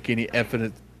they make any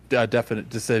definite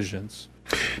decisions.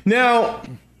 Now,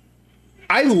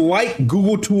 I like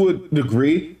Google to a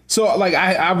degree. So like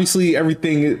I obviously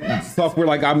everything software,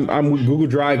 like I'm with Google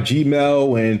Drive,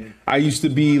 Gmail, and I used to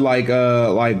be like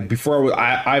before I was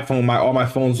iPhone, all my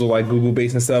phones were like Google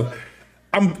based and stuff.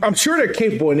 I'm sure they're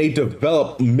capable and they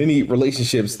develop many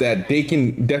relationships that they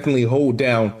can definitely hold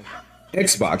down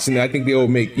Xbox, and I think they'll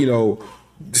make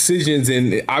decisions,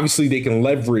 and obviously they can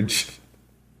leverage.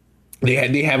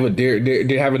 They're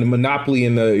having a monopoly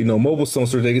in the mobile phone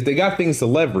stores. They got things to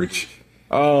leverage.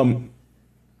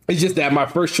 It's just that my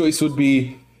first choice would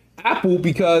be Apple,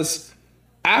 because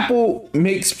Apple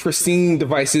makes pristine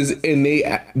devices and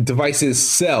devices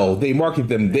sell. They market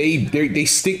them. They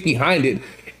stick behind it,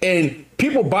 and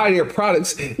people buy their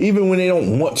products even when they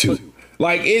don't want to.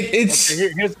 Like it's.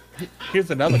 Okay, here's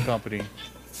another company.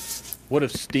 What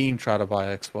if Steam tried to buy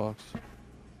Xbox?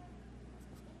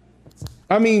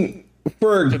 I mean,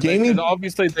 for gaming,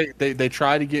 obviously they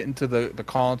try to get into the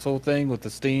console thing with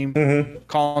the Steam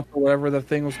console, whatever that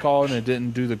thing was called, and it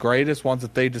didn't do the greatest. Once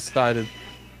that they decided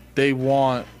they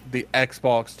want the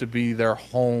Xbox to be their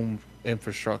home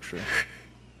infrastructure.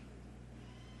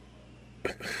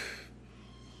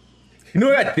 You know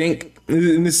what I think?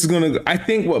 And I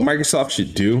think what Microsoft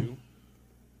should do.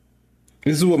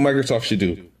 This is what Microsoft should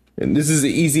do. And this is the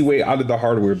easy way out of the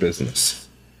hardware business.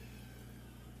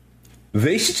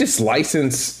 They should just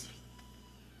license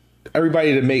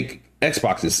everybody to make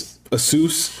Xboxes.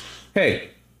 Asus, hey,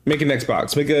 make an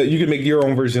Xbox. You can make your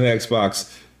own version of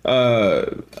Xbox.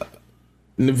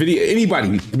 NVIDIA,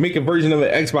 anybody make a version of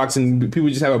an Xbox, and people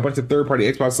just have a bunch of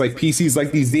third-party Xbox like PCs,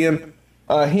 like these damn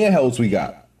handhelds we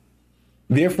got.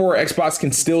 Therefore, Xbox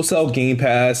can still sell Game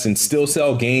Pass and still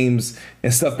sell games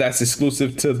and stuff that's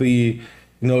exclusive to the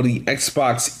the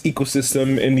Xbox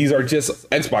ecosystem, and these are just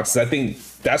Xboxes. I think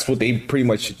that's what they pretty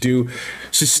much should do.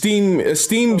 So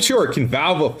Steam, sure, can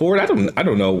Valve afford? I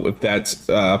don't know if that's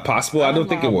possible. I don't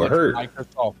think it will hurt.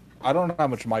 I don't know how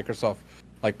much Microsoft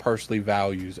like personally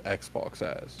values Xbox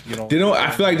as. They don't. I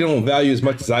feel like they don't value as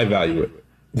much as I value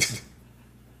it.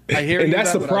 I hear, and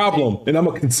that's the problem. And I'm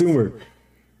a consumer.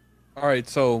 All right,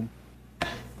 so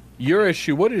your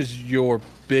issue. What is your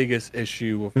biggest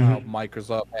issue with how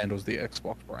Microsoft handles the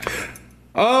Xbox brand?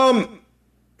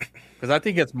 Because I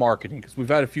think it's marketing. Because we've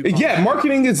had a few. Yeah,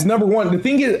 marketing is number one. The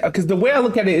thing is, because the way I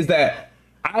look at it is that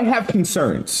I have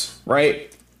concerns.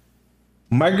 Right,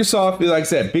 Microsoft, like I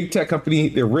said, big tech company.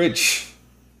 They're rich.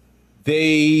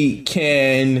 They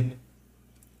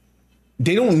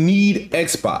don't need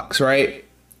Xbox, right?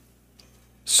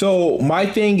 So my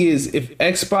thing is, if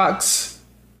Xbox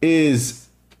is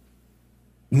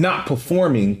not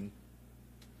performing,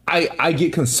 I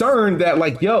get concerned that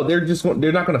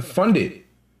they're not going to fund it,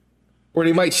 or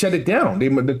they might shut it down.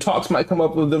 The talks might come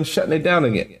up with them shutting it down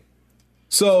again.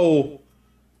 So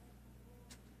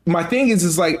my thing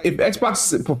is like, if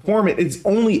Xbox isn't performing, it's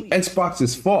only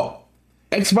Xbox's fault.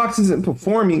 Xbox isn't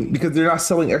performing because they're not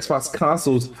selling Xbox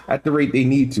consoles at the rate they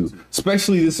need to,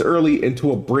 especially this early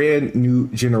into a brand new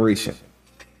generation.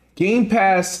 Game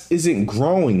Pass isn't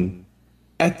growing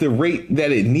at the rate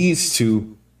that it needs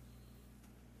to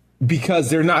because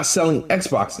they're not selling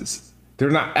Xboxes. They're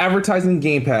not advertising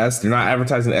Game Pass. They're not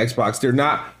advertising Xbox. They're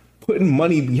not putting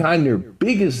money behind their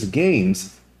biggest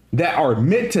games that are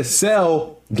meant to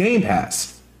sell Game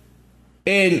Pass.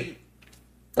 And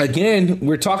again,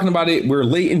 we're talking about it. We're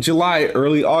late in July,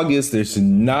 early August. They're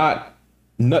not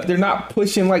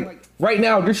pushing like right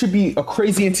now. There should be a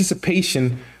crazy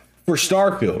anticipation for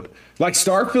Starfield. Like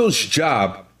Starfield's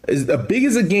job is as big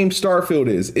as a game Starfield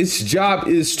is. Its job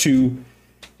is to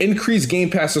increase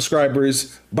Game Pass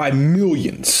subscribers by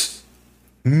millions.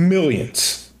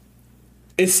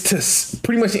 It's to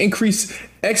pretty much increase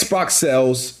Xbox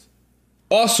sales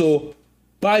also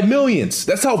by millions.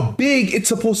 That's how big it's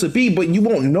supposed to be, but you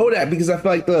won't know that because I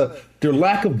feel like their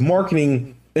lack of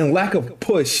marketing and lack of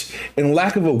push and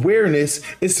lack of awareness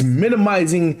is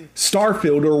minimizing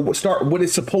Starfield or what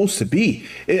it's supposed to be.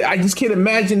 I just can't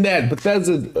imagine that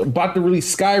Bethesda about to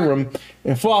release Skyrim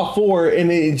and Fallout 4 and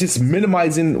it just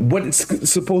minimizing what it's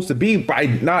supposed to be by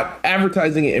not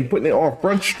advertising it and putting it on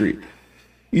Front Street.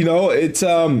 It's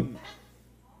I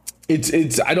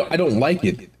don't like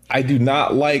it. I do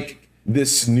not like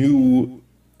this new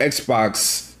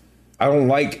Xbox. I don't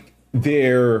like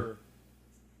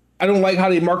how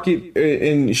they market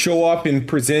and show off and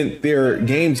present their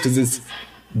games because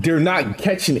they're not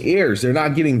catching airs. They're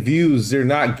not getting views. They're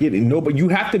not getting nobody. You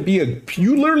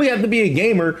literally have to be a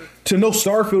gamer to know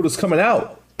Starfield is coming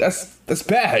out. That's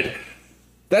bad.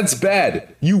 That's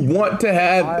bad. You want to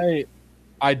have.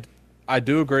 I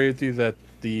do agree with you that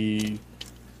they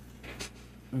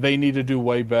need to do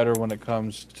way better when it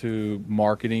comes to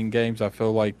marketing games. I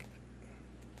feel like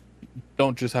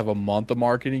don't just have a month of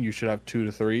marketing, you should have 2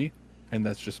 to 3, and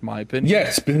that's just my opinion.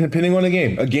 Yes, depending on the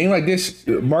game. A game like this,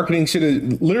 marketing should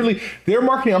have literally their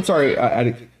marketing. I'm sorry,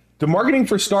 the marketing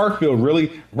for Starfield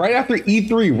really right after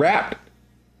E3 wrapped,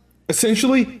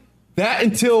 essentially that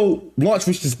until launch,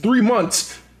 which is 3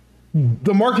 months.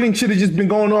 The marketing should have just been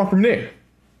going on from there.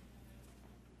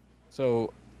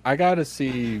 So I got to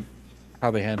see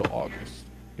how they handle August.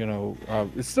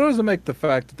 It still doesn't make the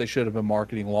fact that they should have been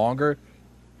marketing longer,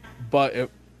 but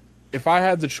if I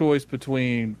had the choice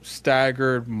between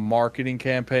staggered marketing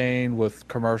campaign with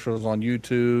commercials on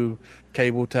YouTube,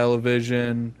 cable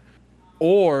television,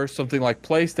 or something like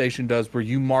PlayStation does where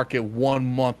you market 1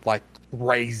 month like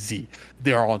crazy.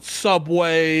 They're on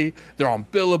Subway, they're on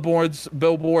billboards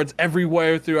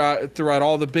everywhere throughout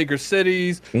all the bigger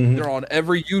cities. Mm-hmm. They're on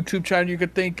every YouTube channel you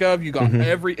could think of. You got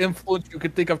every influencer you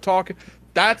could think of talking.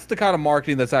 That's the kind of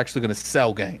marketing that's actually going to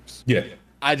sell games. Yeah.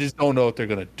 I just don't know if they're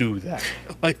gonna do that.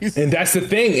 And that's the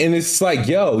thing. And it's like,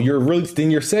 yo, you're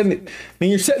setting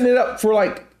it up for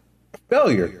like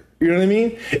failure. You know what I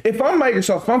mean? If I'm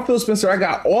Microsoft, if I'm Phil Spencer, I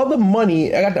got all the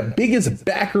money, I got the biggest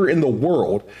backer in the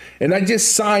world, and I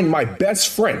just signed my best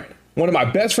friend, one of my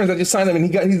best friends. I just signed him,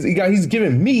 and he's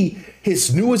giving me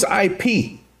his newest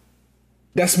IP.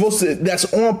 That's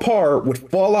on par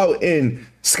with Fallout and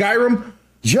Skyrim.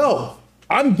 Yo,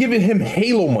 I'm giving him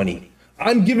Halo money.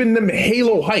 I'm giving them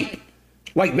Halo hype.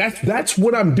 Like that's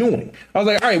what I'm doing. I was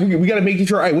like, all right, we got to make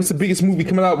sure. All right, what's the biggest movie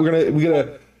coming out?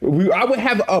 I would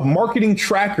have a marketing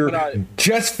tracker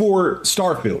just for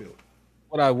Starfield.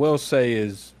 What I will say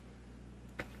is,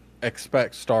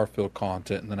 expect Starfield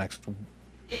content in the next.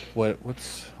 Hold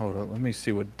on, let me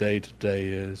see what day today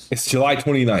is. It's July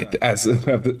 29th as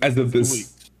of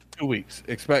this. 2 weeks.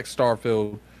 Expect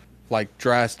Starfield like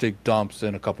drastic dumps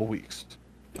in a couple weeks.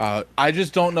 I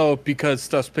just don't know if because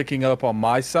stuff's picking up on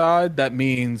my side, that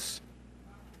means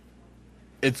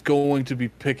it's going to be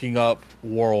picking up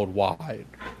worldwide.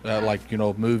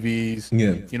 Movies.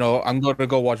 Yeah. I'm going to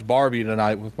go watch Barbie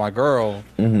tonight with my girl.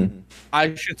 Mm-hmm.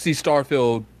 I should see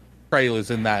Starfield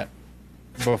trailers in that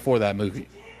before that movie.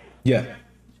 Yeah.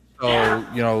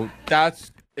 So,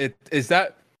 that's it.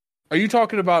 Are you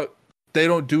talking about they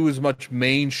don't do as much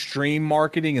mainstream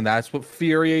marketing and that's what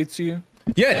infuriates you?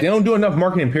 Yeah, they don't do enough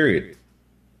marketing, period.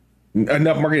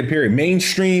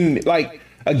 Mainstream, like,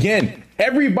 again,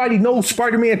 everybody knows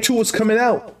Spider-Man 2 is coming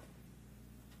out.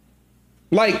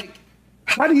 Like,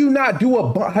 how do you not do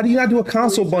a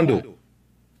console bundle?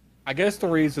 I guess the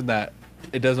reason that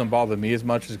it doesn't bother me as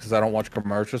much is because I don't watch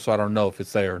commercials, so I don't know if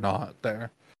it's there or not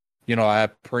there. I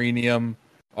have premium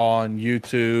on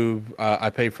YouTube. I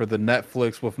pay for the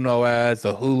Netflix with no ads,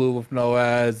 the Hulu with no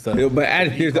ads. But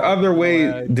there's the other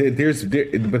way.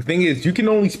 The thing is, you can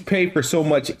only pay for so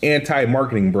much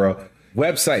anti-marketing, bro.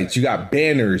 Websites, you got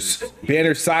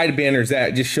side banners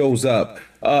that just shows up,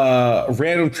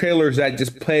 random trailers that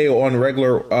just play on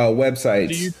regular websites.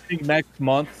 Do you think next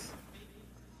month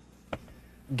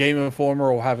Game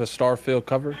Informer will have a Starfield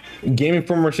cover? Game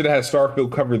Informer should have had a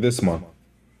Starfield cover this month.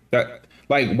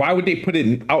 Why would they put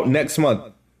it out next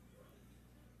month?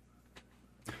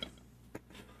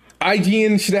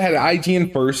 IGN should have had an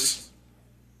IGN first.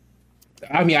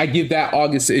 I mean, I give that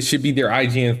August. It should be their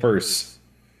IGN first.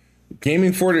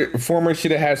 Gaming Informer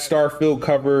should have had Starfield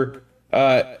cover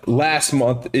last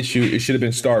month issue. It should have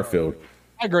been Starfield.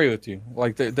 I agree with you.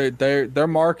 Like their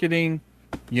marketing,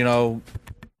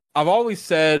 I've always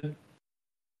said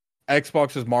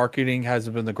Xbox's marketing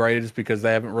hasn't been the greatest because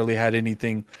they haven't really had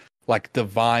anything like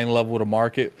divine level to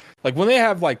market. Like when they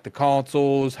have like the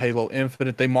consoles, Halo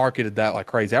Infinite, they marketed that like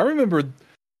crazy. I remember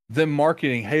them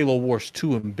marketing Halo Wars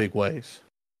 2 in big ways.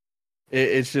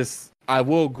 It's just, I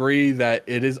will agree that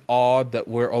it is odd that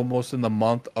we're almost in the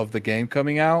month of the game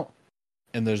coming out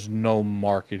and there's no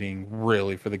marketing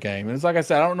really for the game. And it's like I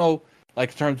said, I don't know, like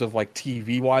in terms of like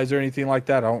TV wise or anything like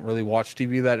that. I don't really watch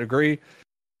TV to that degree.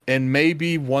 And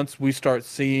maybe once we start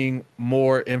seeing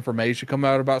more information come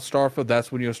out about Starfield,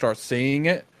 that's when you'll start seeing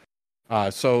it.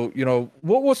 So,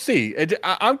 we'll see.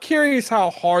 I'm curious how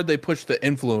hard they push the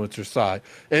influencer side.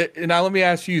 And now let me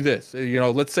ask you this.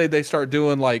 Let's say they start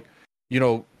doing like,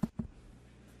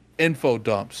 info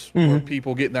dumps where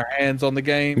people getting their hands on the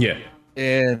game. Yeah.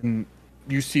 And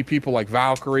you see people like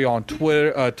Valkyrie on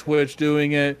Twitter, Twitch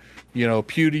doing it.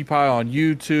 PewDiePie on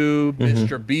YouTube,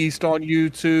 Mr. Beast on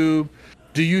YouTube.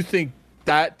 Do you think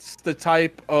that's the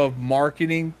type of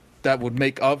marketing that would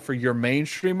make up for your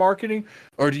mainstream marketing?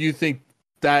 Or do you think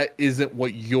that isn't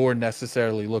what you're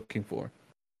necessarily looking for?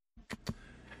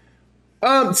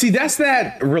 See, that's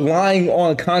that relying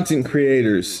on content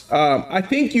creators. I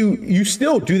think you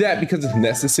still do that because it's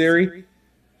necessary,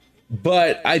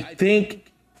 but I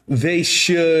think they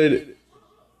should.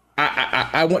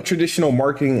 I want traditional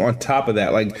marketing on top of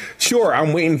that. Like, sure, I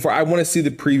want to see the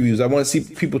previews. I want to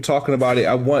see people talking about it.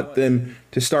 I want them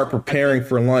to start preparing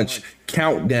for launch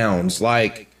countdowns.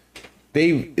 Like,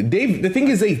 the thing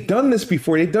is, they've done this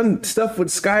before. They've done stuff with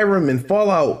Skyrim and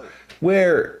Fallout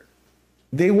where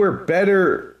they were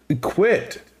better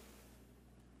equipped.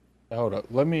 Hold up.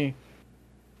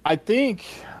 I think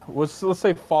let's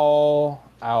say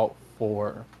Fallout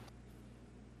 4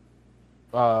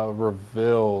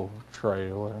 reveal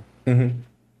trailer. Mm-hmm.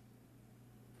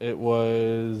 It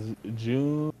was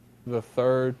June the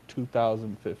 3rd,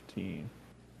 2015.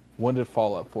 When did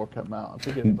Fallout 4 come out? I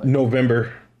think it's like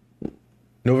November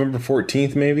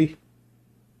 14th, maybe.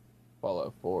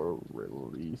 Fallout 4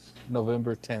 release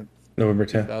November 10th.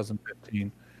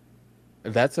 2015.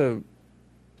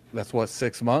 That's what,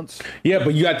 6 months? Yeah,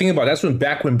 but you got to think about it. That's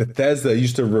back when Bethesda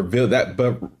used to reveal that.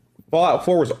 But Fallout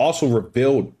 4 was also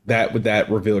revealed that with that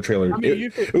reveal trailer.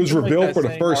 It was revealed for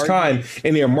the first time,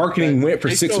 and their marketing went for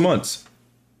 6 months.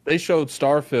 They showed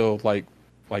Starfield like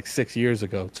 6 years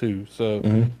ago too.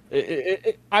 So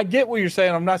I get what you're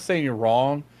saying. I'm not saying you're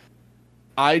wrong.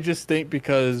 I just think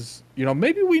because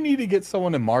maybe we need to get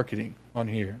someone in marketing on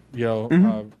here.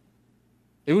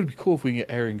 It would be cool if we can get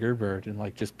Aaron Gerbert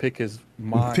and just pick his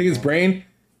mind. Pick his brain?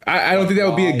 I don't think that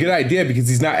would be a good idea because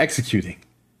he's not executing.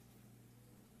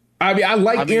 I mean, I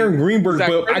like Aaron Greenberg,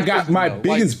 but I got my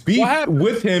biggest beef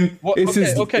with him is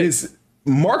his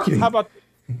marketing. How about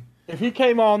if he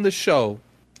came on the show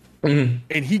and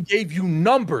he gave you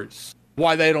numbers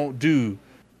why they don't do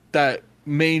that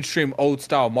mainstream old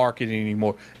style marketing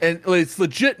anymore, and it's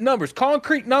legit numbers,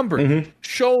 concrete numbers,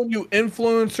 showing you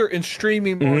influencer and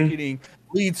streaming marketing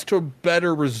leads to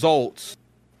better results.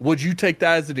 Would you take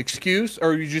that as an excuse,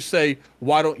 or you just say,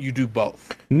 why don't you do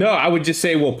both? No, I would just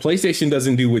say, well, PlayStation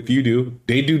doesn't do what you do.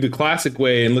 They do the classic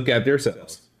way and look at their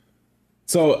sales.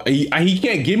 So he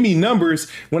can't give me numbers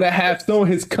when I have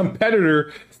his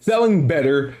competitor selling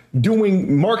better,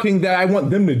 doing marketing that I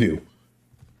want them to do.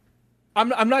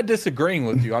 I'm not disagreeing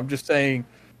with you. I'm just saying,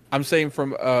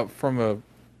 from a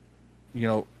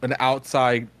an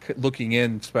outside looking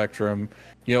in spectrum.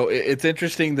 It's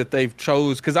interesting that they've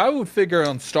chose, because I would figure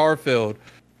on Starfield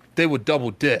they would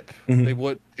double dip. They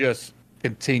would just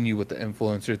continue with the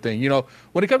influencer thing.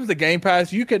 When it comes to Game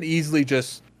Pass, you can easily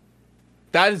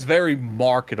that is very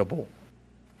marketable.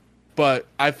 But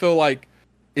I feel like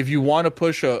if you want to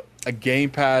push a Game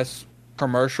Pass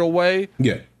commercial way,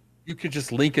 you could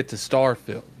just link it to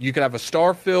Starfield. You could have a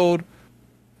Starfield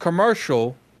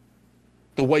commercial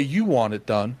the way you want it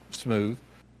done, smooth,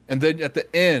 and then at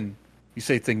the end you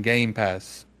say it's in Game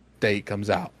Pass, date comes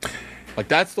out.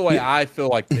 That's the way I feel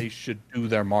like they should do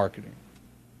their marketing.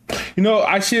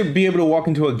 I should be able to walk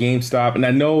into a GameStop, and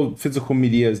I know physical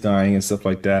media is dying and stuff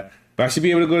like that, but I should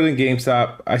be able to go to a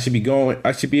GameStop. I should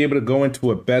be able to go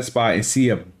into a Best Buy and see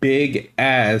a big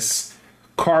ass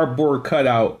cardboard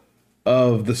cutout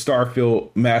of the Starfield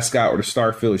mascot or the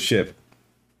Starfield ship.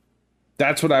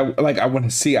 That's what I want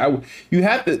to see. You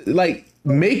have to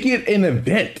make it an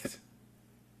event.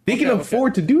 They can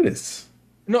afford to do this.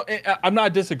 No, I'm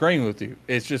not disagreeing with you.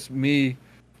 It's just me,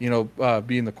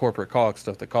 being the corporate COG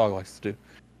stuff that COG likes to do.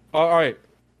 All right.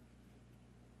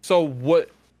 So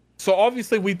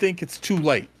obviously we think it's too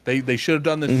late. They should have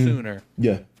done this sooner.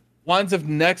 Yeah. Ones of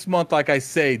next month, like I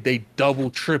say, they double,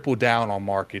 triple down on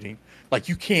marketing.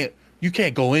 You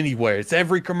can't go anywhere. It's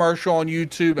every commercial on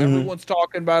YouTube. Everyone's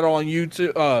talking about it on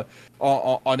YouTube,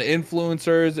 on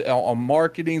influencers, on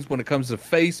marketings when it comes to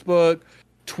Facebook,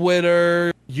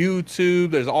 Twitter,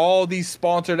 YouTube. There's all these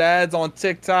sponsored ads on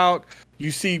TikTok.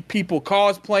 You see people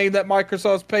cosplaying that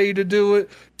Microsoft's paid to do it.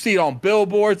 You see it on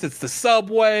billboards. It's the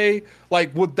subway.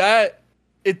 With that,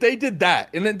 if they did that,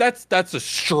 and then that's a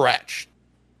stretch.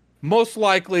 Most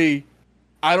likely,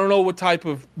 I don't know what type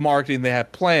of marketing they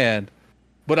have planned,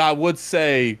 but I would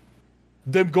say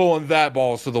them going that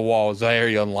balls to the wall is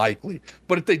very unlikely.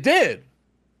 But if they did,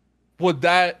 would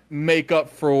that make up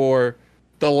for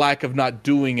the lack of not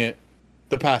doing it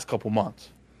the past couple months?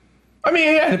 I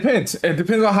mean, yeah, it depends. It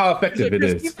depends on how effective it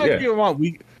is.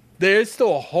 There's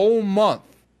still a whole month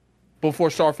before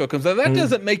Starfield comes out. That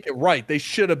doesn't make it right. They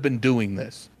should have been doing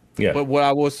this. Yeah. But what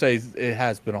I will say is it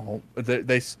has been a whole...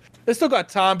 They still got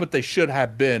time, but they should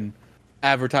have been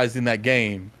advertising that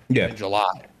game in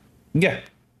July. Yeah.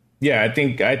 Yeah, I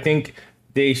think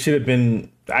they should have been...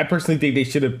 I personally think they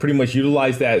should have pretty much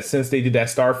utilized that since they did that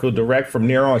Starfield Direct. From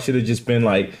there on, it should have just been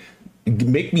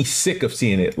make me sick of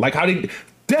seeing it.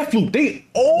 Deathloop. They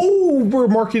over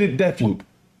marketed Deathloop.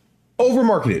 Over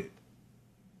marketed.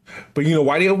 But you know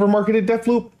why they over marketed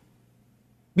Deathloop?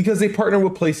 Because they partnered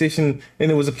with PlayStation and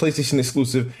it was a PlayStation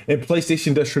exclusive, and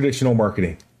PlayStation does traditional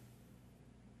marketing.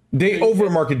 They over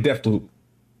marketed Deathloop.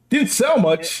 Didn't sell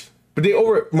much, but they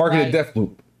over marketed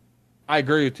Deathloop. I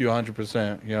agree with you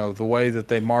 100%. You know, the way that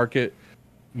they market,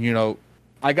 you know,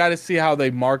 I got to see how they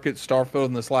market Starfield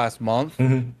in this last month.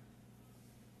 Mm-hmm.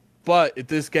 But if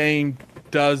this game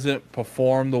doesn't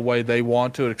perform the way they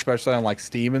want to, especially on like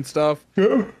Steam and stuff,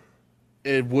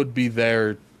 it would be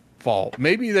their fault.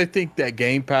 Maybe they think that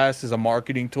Game Pass is a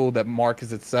marketing tool that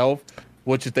markets itself,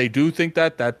 which if they do think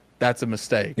that's a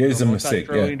mistake. It is a mistake.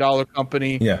 $1 trillion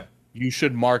company. Yeah. You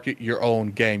should market your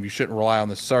own game. You shouldn't rely on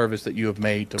the service that you have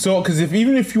made. So, because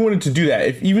even if you wanted to do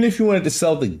that, even if you wanted to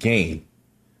sell the game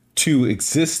to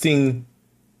existing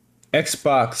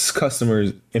Xbox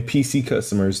customers and PC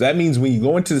customers, that means when you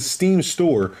go into the Steam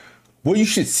store, what you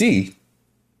should see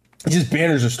is just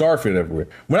banners of Starfield everywhere.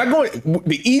 When I go,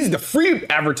 the free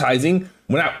advertising,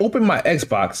 when I open my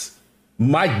Xbox,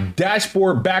 my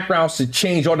dashboard background should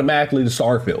change automatically to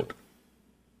Starfield.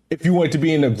 If you want it to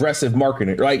be an aggressive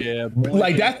marketer, like,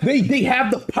 like that, they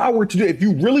have the power to do it. If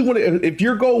you really want to, if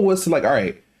your goal was to like, all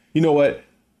right, you know what,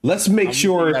 let's make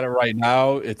sure. At it right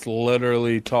now, it's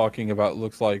literally talking about,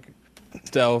 looks like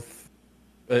stealth.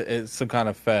 It's some kind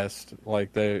of fest.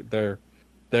 Like they're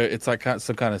it's like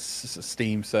some kind of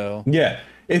Steam sale. Yeah.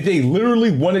 If they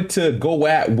literally wanted to go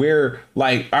at where,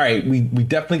 like, all right, we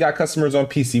definitely got customers on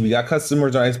PC, we got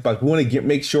customers on Xbox. We want to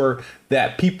make sure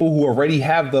that people who already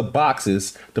have the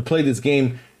boxes to play this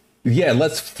game,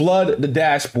 let's flood the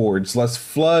dashboards, let's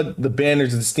flood the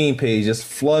banners of the Steam page, let's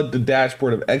flood the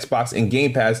dashboard of Xbox and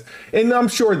Game Pass. And I'm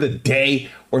sure the day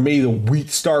or maybe the week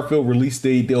Starfield release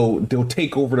day, they'll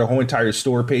take over the whole entire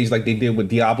store page like they did with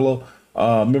Diablo.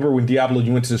 Remember when Diablo,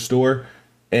 you went to the store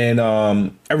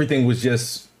and everything was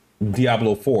just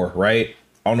Diablo 4, right?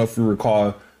 I don't know if you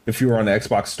recall, if you were on the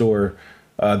Xbox store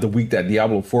the week that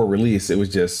Diablo 4 released, it was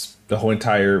just the whole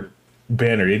entire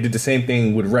banner. They did the same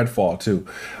thing with Redfall too.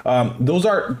 Those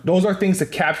are things to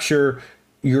capture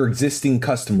your existing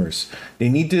customers. They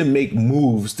need to make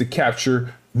moves to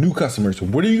capture new customers.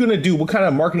 What are you going to do? What kind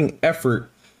of marketing effort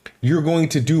you're going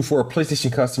to do for a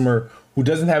PlayStation customer who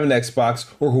doesn't have an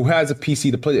Xbox or who has a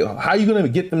PC to play? How are you going to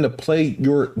get them to play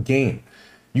your game?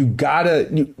 You gotta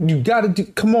do.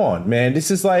 Come on, man. This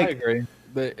is like. I agree.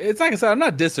 But it's like I said, I'm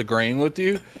not disagreeing with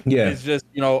you. Yeah. It's just,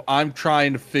 you know, I'm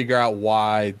trying to figure out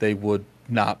why they would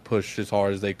not push as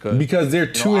hard as they could. Because they're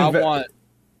too.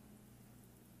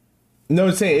 No,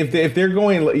 I'm saying if they're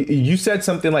going, you said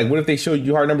something like, what if they show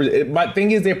you hard numbers? My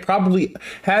thing is, they probably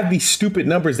have these stupid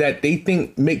numbers that they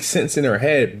think make sense in their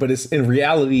head, but it's in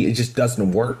reality, it just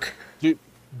doesn't work.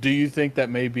 Do you think that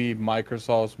maybe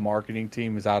Microsoft's marketing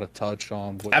team is out of touch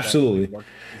on what? Absolutely.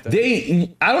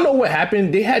 I don't know what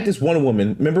happened. They had this one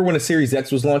woman. Remember when the Series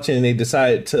X was launching and they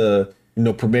decided to,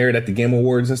 premiere it at the Game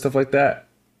Awards and stuff like that?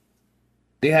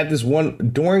 They had this one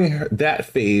during that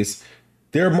phase.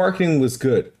 Their marketing was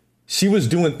good. She was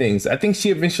doing things. I think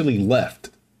she eventually left.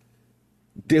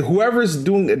 Whoever's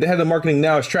doing the head of marketing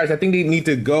now is trash. I think they need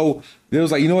to go. It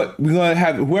was like, you know what? We're going to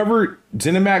have whoever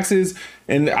ZeniMax is.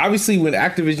 And obviously when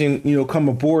Activision, come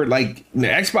aboard, like the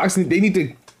Xbox, they need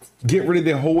to get rid of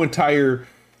their whole entire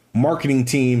marketing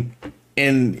team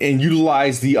and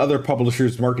utilize the other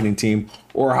publishers' marketing team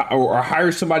or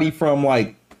hire somebody from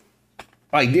like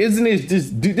isn't it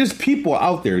just there's people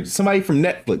out there, somebody from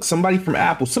Netflix, somebody from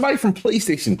Apple, somebody from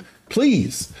PlayStation,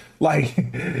 please, like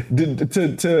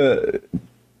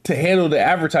to handle the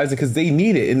advertising because they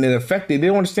need it. And then they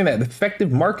don't understand that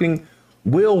effective marketing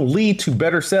will lead to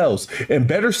better sales, and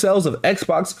better sales of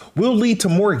Xbox will lead to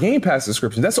more Game Pass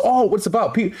subscriptions. That's all what it's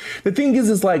about. The thing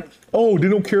is like, oh, they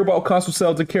don't care about console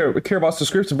sales, they care about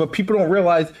subscription, but people don't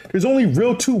realize there's only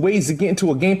real two ways to get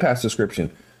into a Game Pass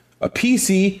subscription: a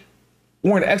PC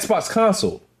or an Xbox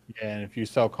console. Yeah, and if you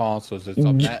sell consoles, that's an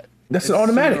automatic.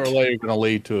 Sooner or later going to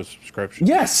lead to a subscription.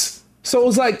 Yes. So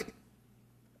it's like,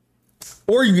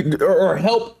 or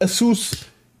help ASUS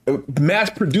mass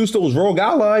produce those rogue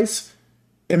allies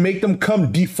and make them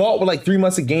come default with like 3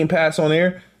 months of Game Pass on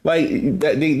there. Like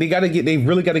they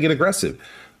really got to get aggressive.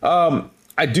 I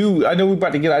know we're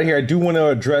about to get out of here. I do want to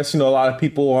address, a lot of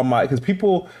people on because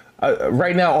people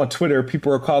right now on Twitter,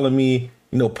 people are calling me,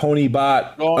 Pony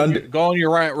Bot. Go on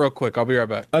your rant real quick. I'll be right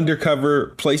back.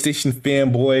 Undercover PlayStation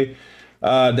fanboy.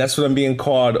 That's what I'm being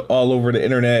called all over the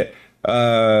internet.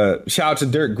 Shout out to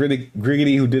Dirk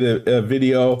Griggity who did a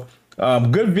video.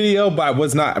 Good video, but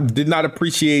did not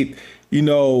appreciate,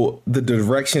 the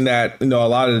direction that, a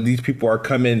lot of these people are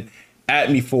coming at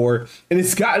me for, and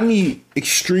it's gotten me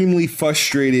extremely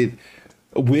frustrated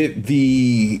with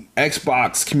the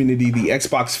Xbox community, the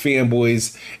Xbox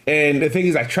fanboys. And the thing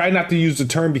is, I try not to use the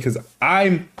term because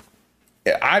I'm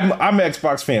an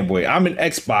Xbox fanboy. I'm an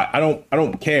Xbox. I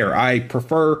don't care. I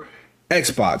prefer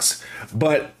Xbox.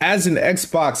 But as an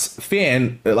Xbox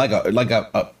fan, like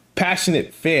a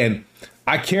passionate fan,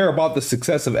 I care about the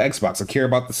success of Xbox. I care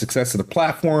about the success of the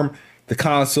platform, the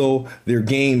console, their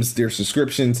games, their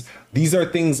subscriptions. These are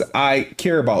things I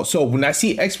care about. So when I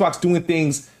see Xbox doing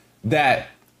things that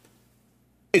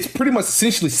it's pretty much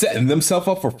essentially setting themselves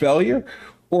up for failure,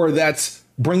 or that's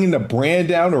bringing the brand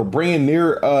down or bringing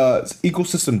their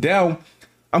ecosystem down,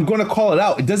 I'm going to call it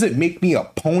out. It doesn't make me a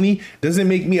pony. It doesn't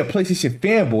make me a PlayStation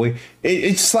fanboy.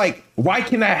 It's like, why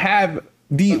can I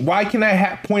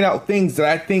point out things that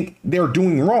I think they're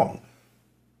doing wrong?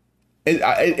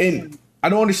 And I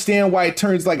don't understand why it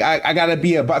turns like I gotta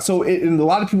be about. So and a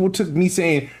lot of people took me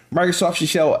saying Microsoft should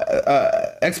sell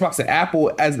Xbox and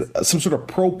Apple as some sort of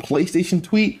pro PlayStation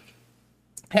tweet.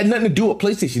 Had nothing to do with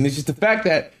PlayStation. It's just the fact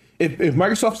that if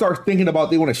Microsoft starts thinking about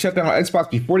they want to shut down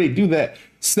Xbox before they do that,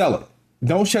 sell it.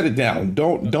 Don't shut it down.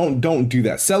 Don't do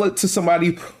that. Sell it to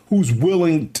somebody who's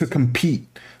willing to compete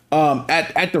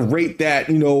at the rate that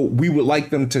we would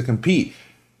like them to compete.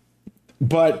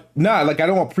 But nah, like I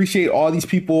don't appreciate all these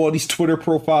people, all these Twitter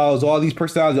profiles, all these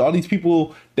personalities, all these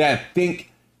people that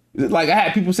think, like I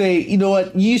had people say, you know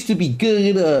what, you used to be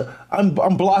good. I'm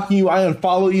blocking you. I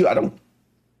unfollow you. I don't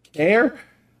care.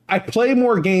 I play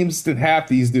more games than half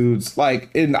these dudes. I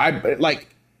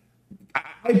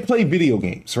play video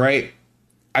games, right?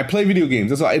 I play video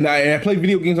games. That's all, and I play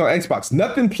video games on Xbox.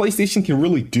 Nothing PlayStation can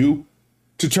really do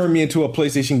to turn me into a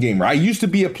PlayStation gamer. I used to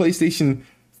be a PlayStation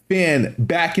fan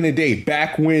back in the day,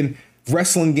 back when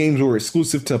wrestling games were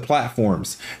exclusive to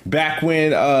platforms, back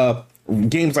when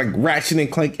games like Ratchet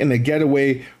and Clank and The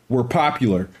Getaway were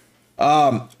popular.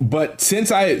 But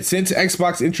since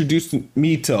Xbox introduced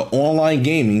me to online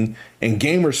gaming and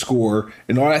gamer score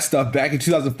and all that stuff back in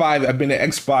 2005, I've been an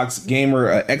Xbox gamer,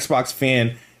 an Xbox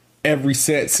fan ever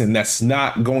since, and that's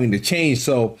not going to change.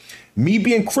 So me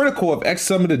being critical of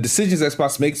some of the decisions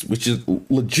Xbox makes, which is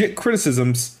legit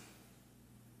criticisms,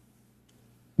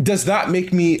 does not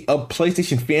make me a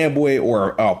PlayStation fanboy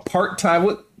or a part-time.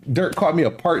 What Dirk called me,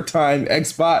 a part-time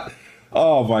Xbox.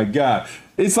 Oh my God.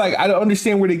 It's like, I don't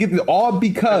understand where they get this, all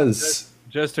because.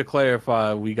 Just to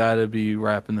clarify, we got to be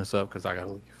wrapping this up because I got to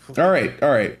leave. All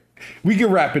right. We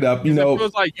can wrap it up. It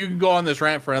feels like you can go on this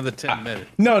rant for another 10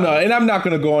 minutes. No. And I'm not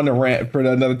going to go on the rant for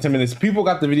another 10 minutes. People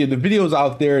got the video. The video's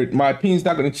out there. My opinion's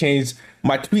not going to change.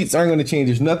 My tweets aren't going to change.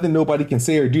 There's nothing nobody can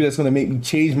say or do that's going to make me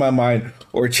change my mind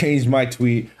or change my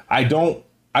tweet. I don't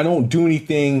do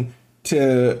anything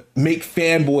to make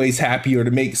fanboys happy or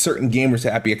to make certain gamers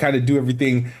happy. I kind of do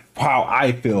everything how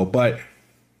I feel. But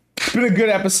it's been a good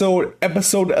episode.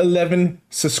 Episode 11.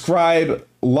 Subscribe,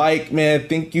 like, man.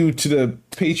 Thank you to the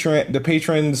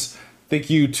patrons. Thank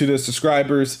you to the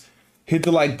subscribers. Hit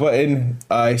the like button.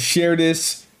 Share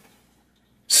this.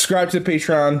 Subscribe to the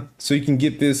Patreon so you can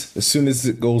get this as soon as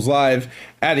it goes live.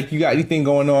 Attic, you got anything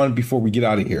going on before we get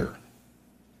out of here?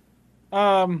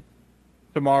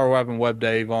 Tomorrow we're having Web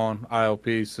Dave on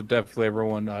ILP, so definitely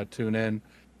everyone tune in.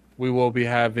 We will be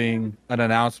having an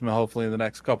announcement hopefully in the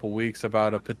next couple weeks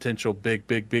about a potential big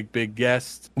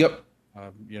guest. Yep.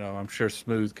 I'm sure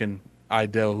Smooth can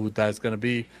idea who that's going to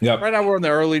be. Yep. Right now we're in the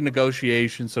early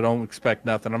negotiations, so don't expect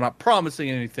nothing. I'm not promising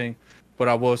anything, but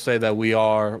I will say that we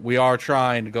are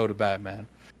trying to go to Batman.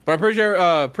 But I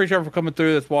appreciate everyone for coming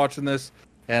through that's watching this.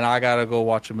 And I got to go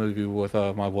watch a movie with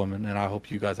my woman. And I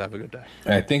hope you guys have a good day.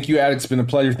 All right. Thank you, Ad. It's been a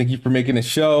pleasure. Thank you for making the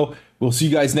show. We'll see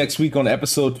you guys next week on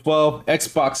episode 12.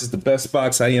 Xbox is the best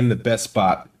box. I am the best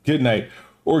spot. Good night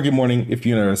or good morning if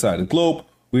you're on the other side of the globe.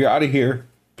 We are out of here.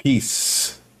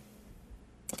 Peace.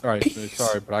 All right. Peace.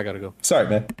 Sorry, but I got to go. Sorry,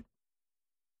 man.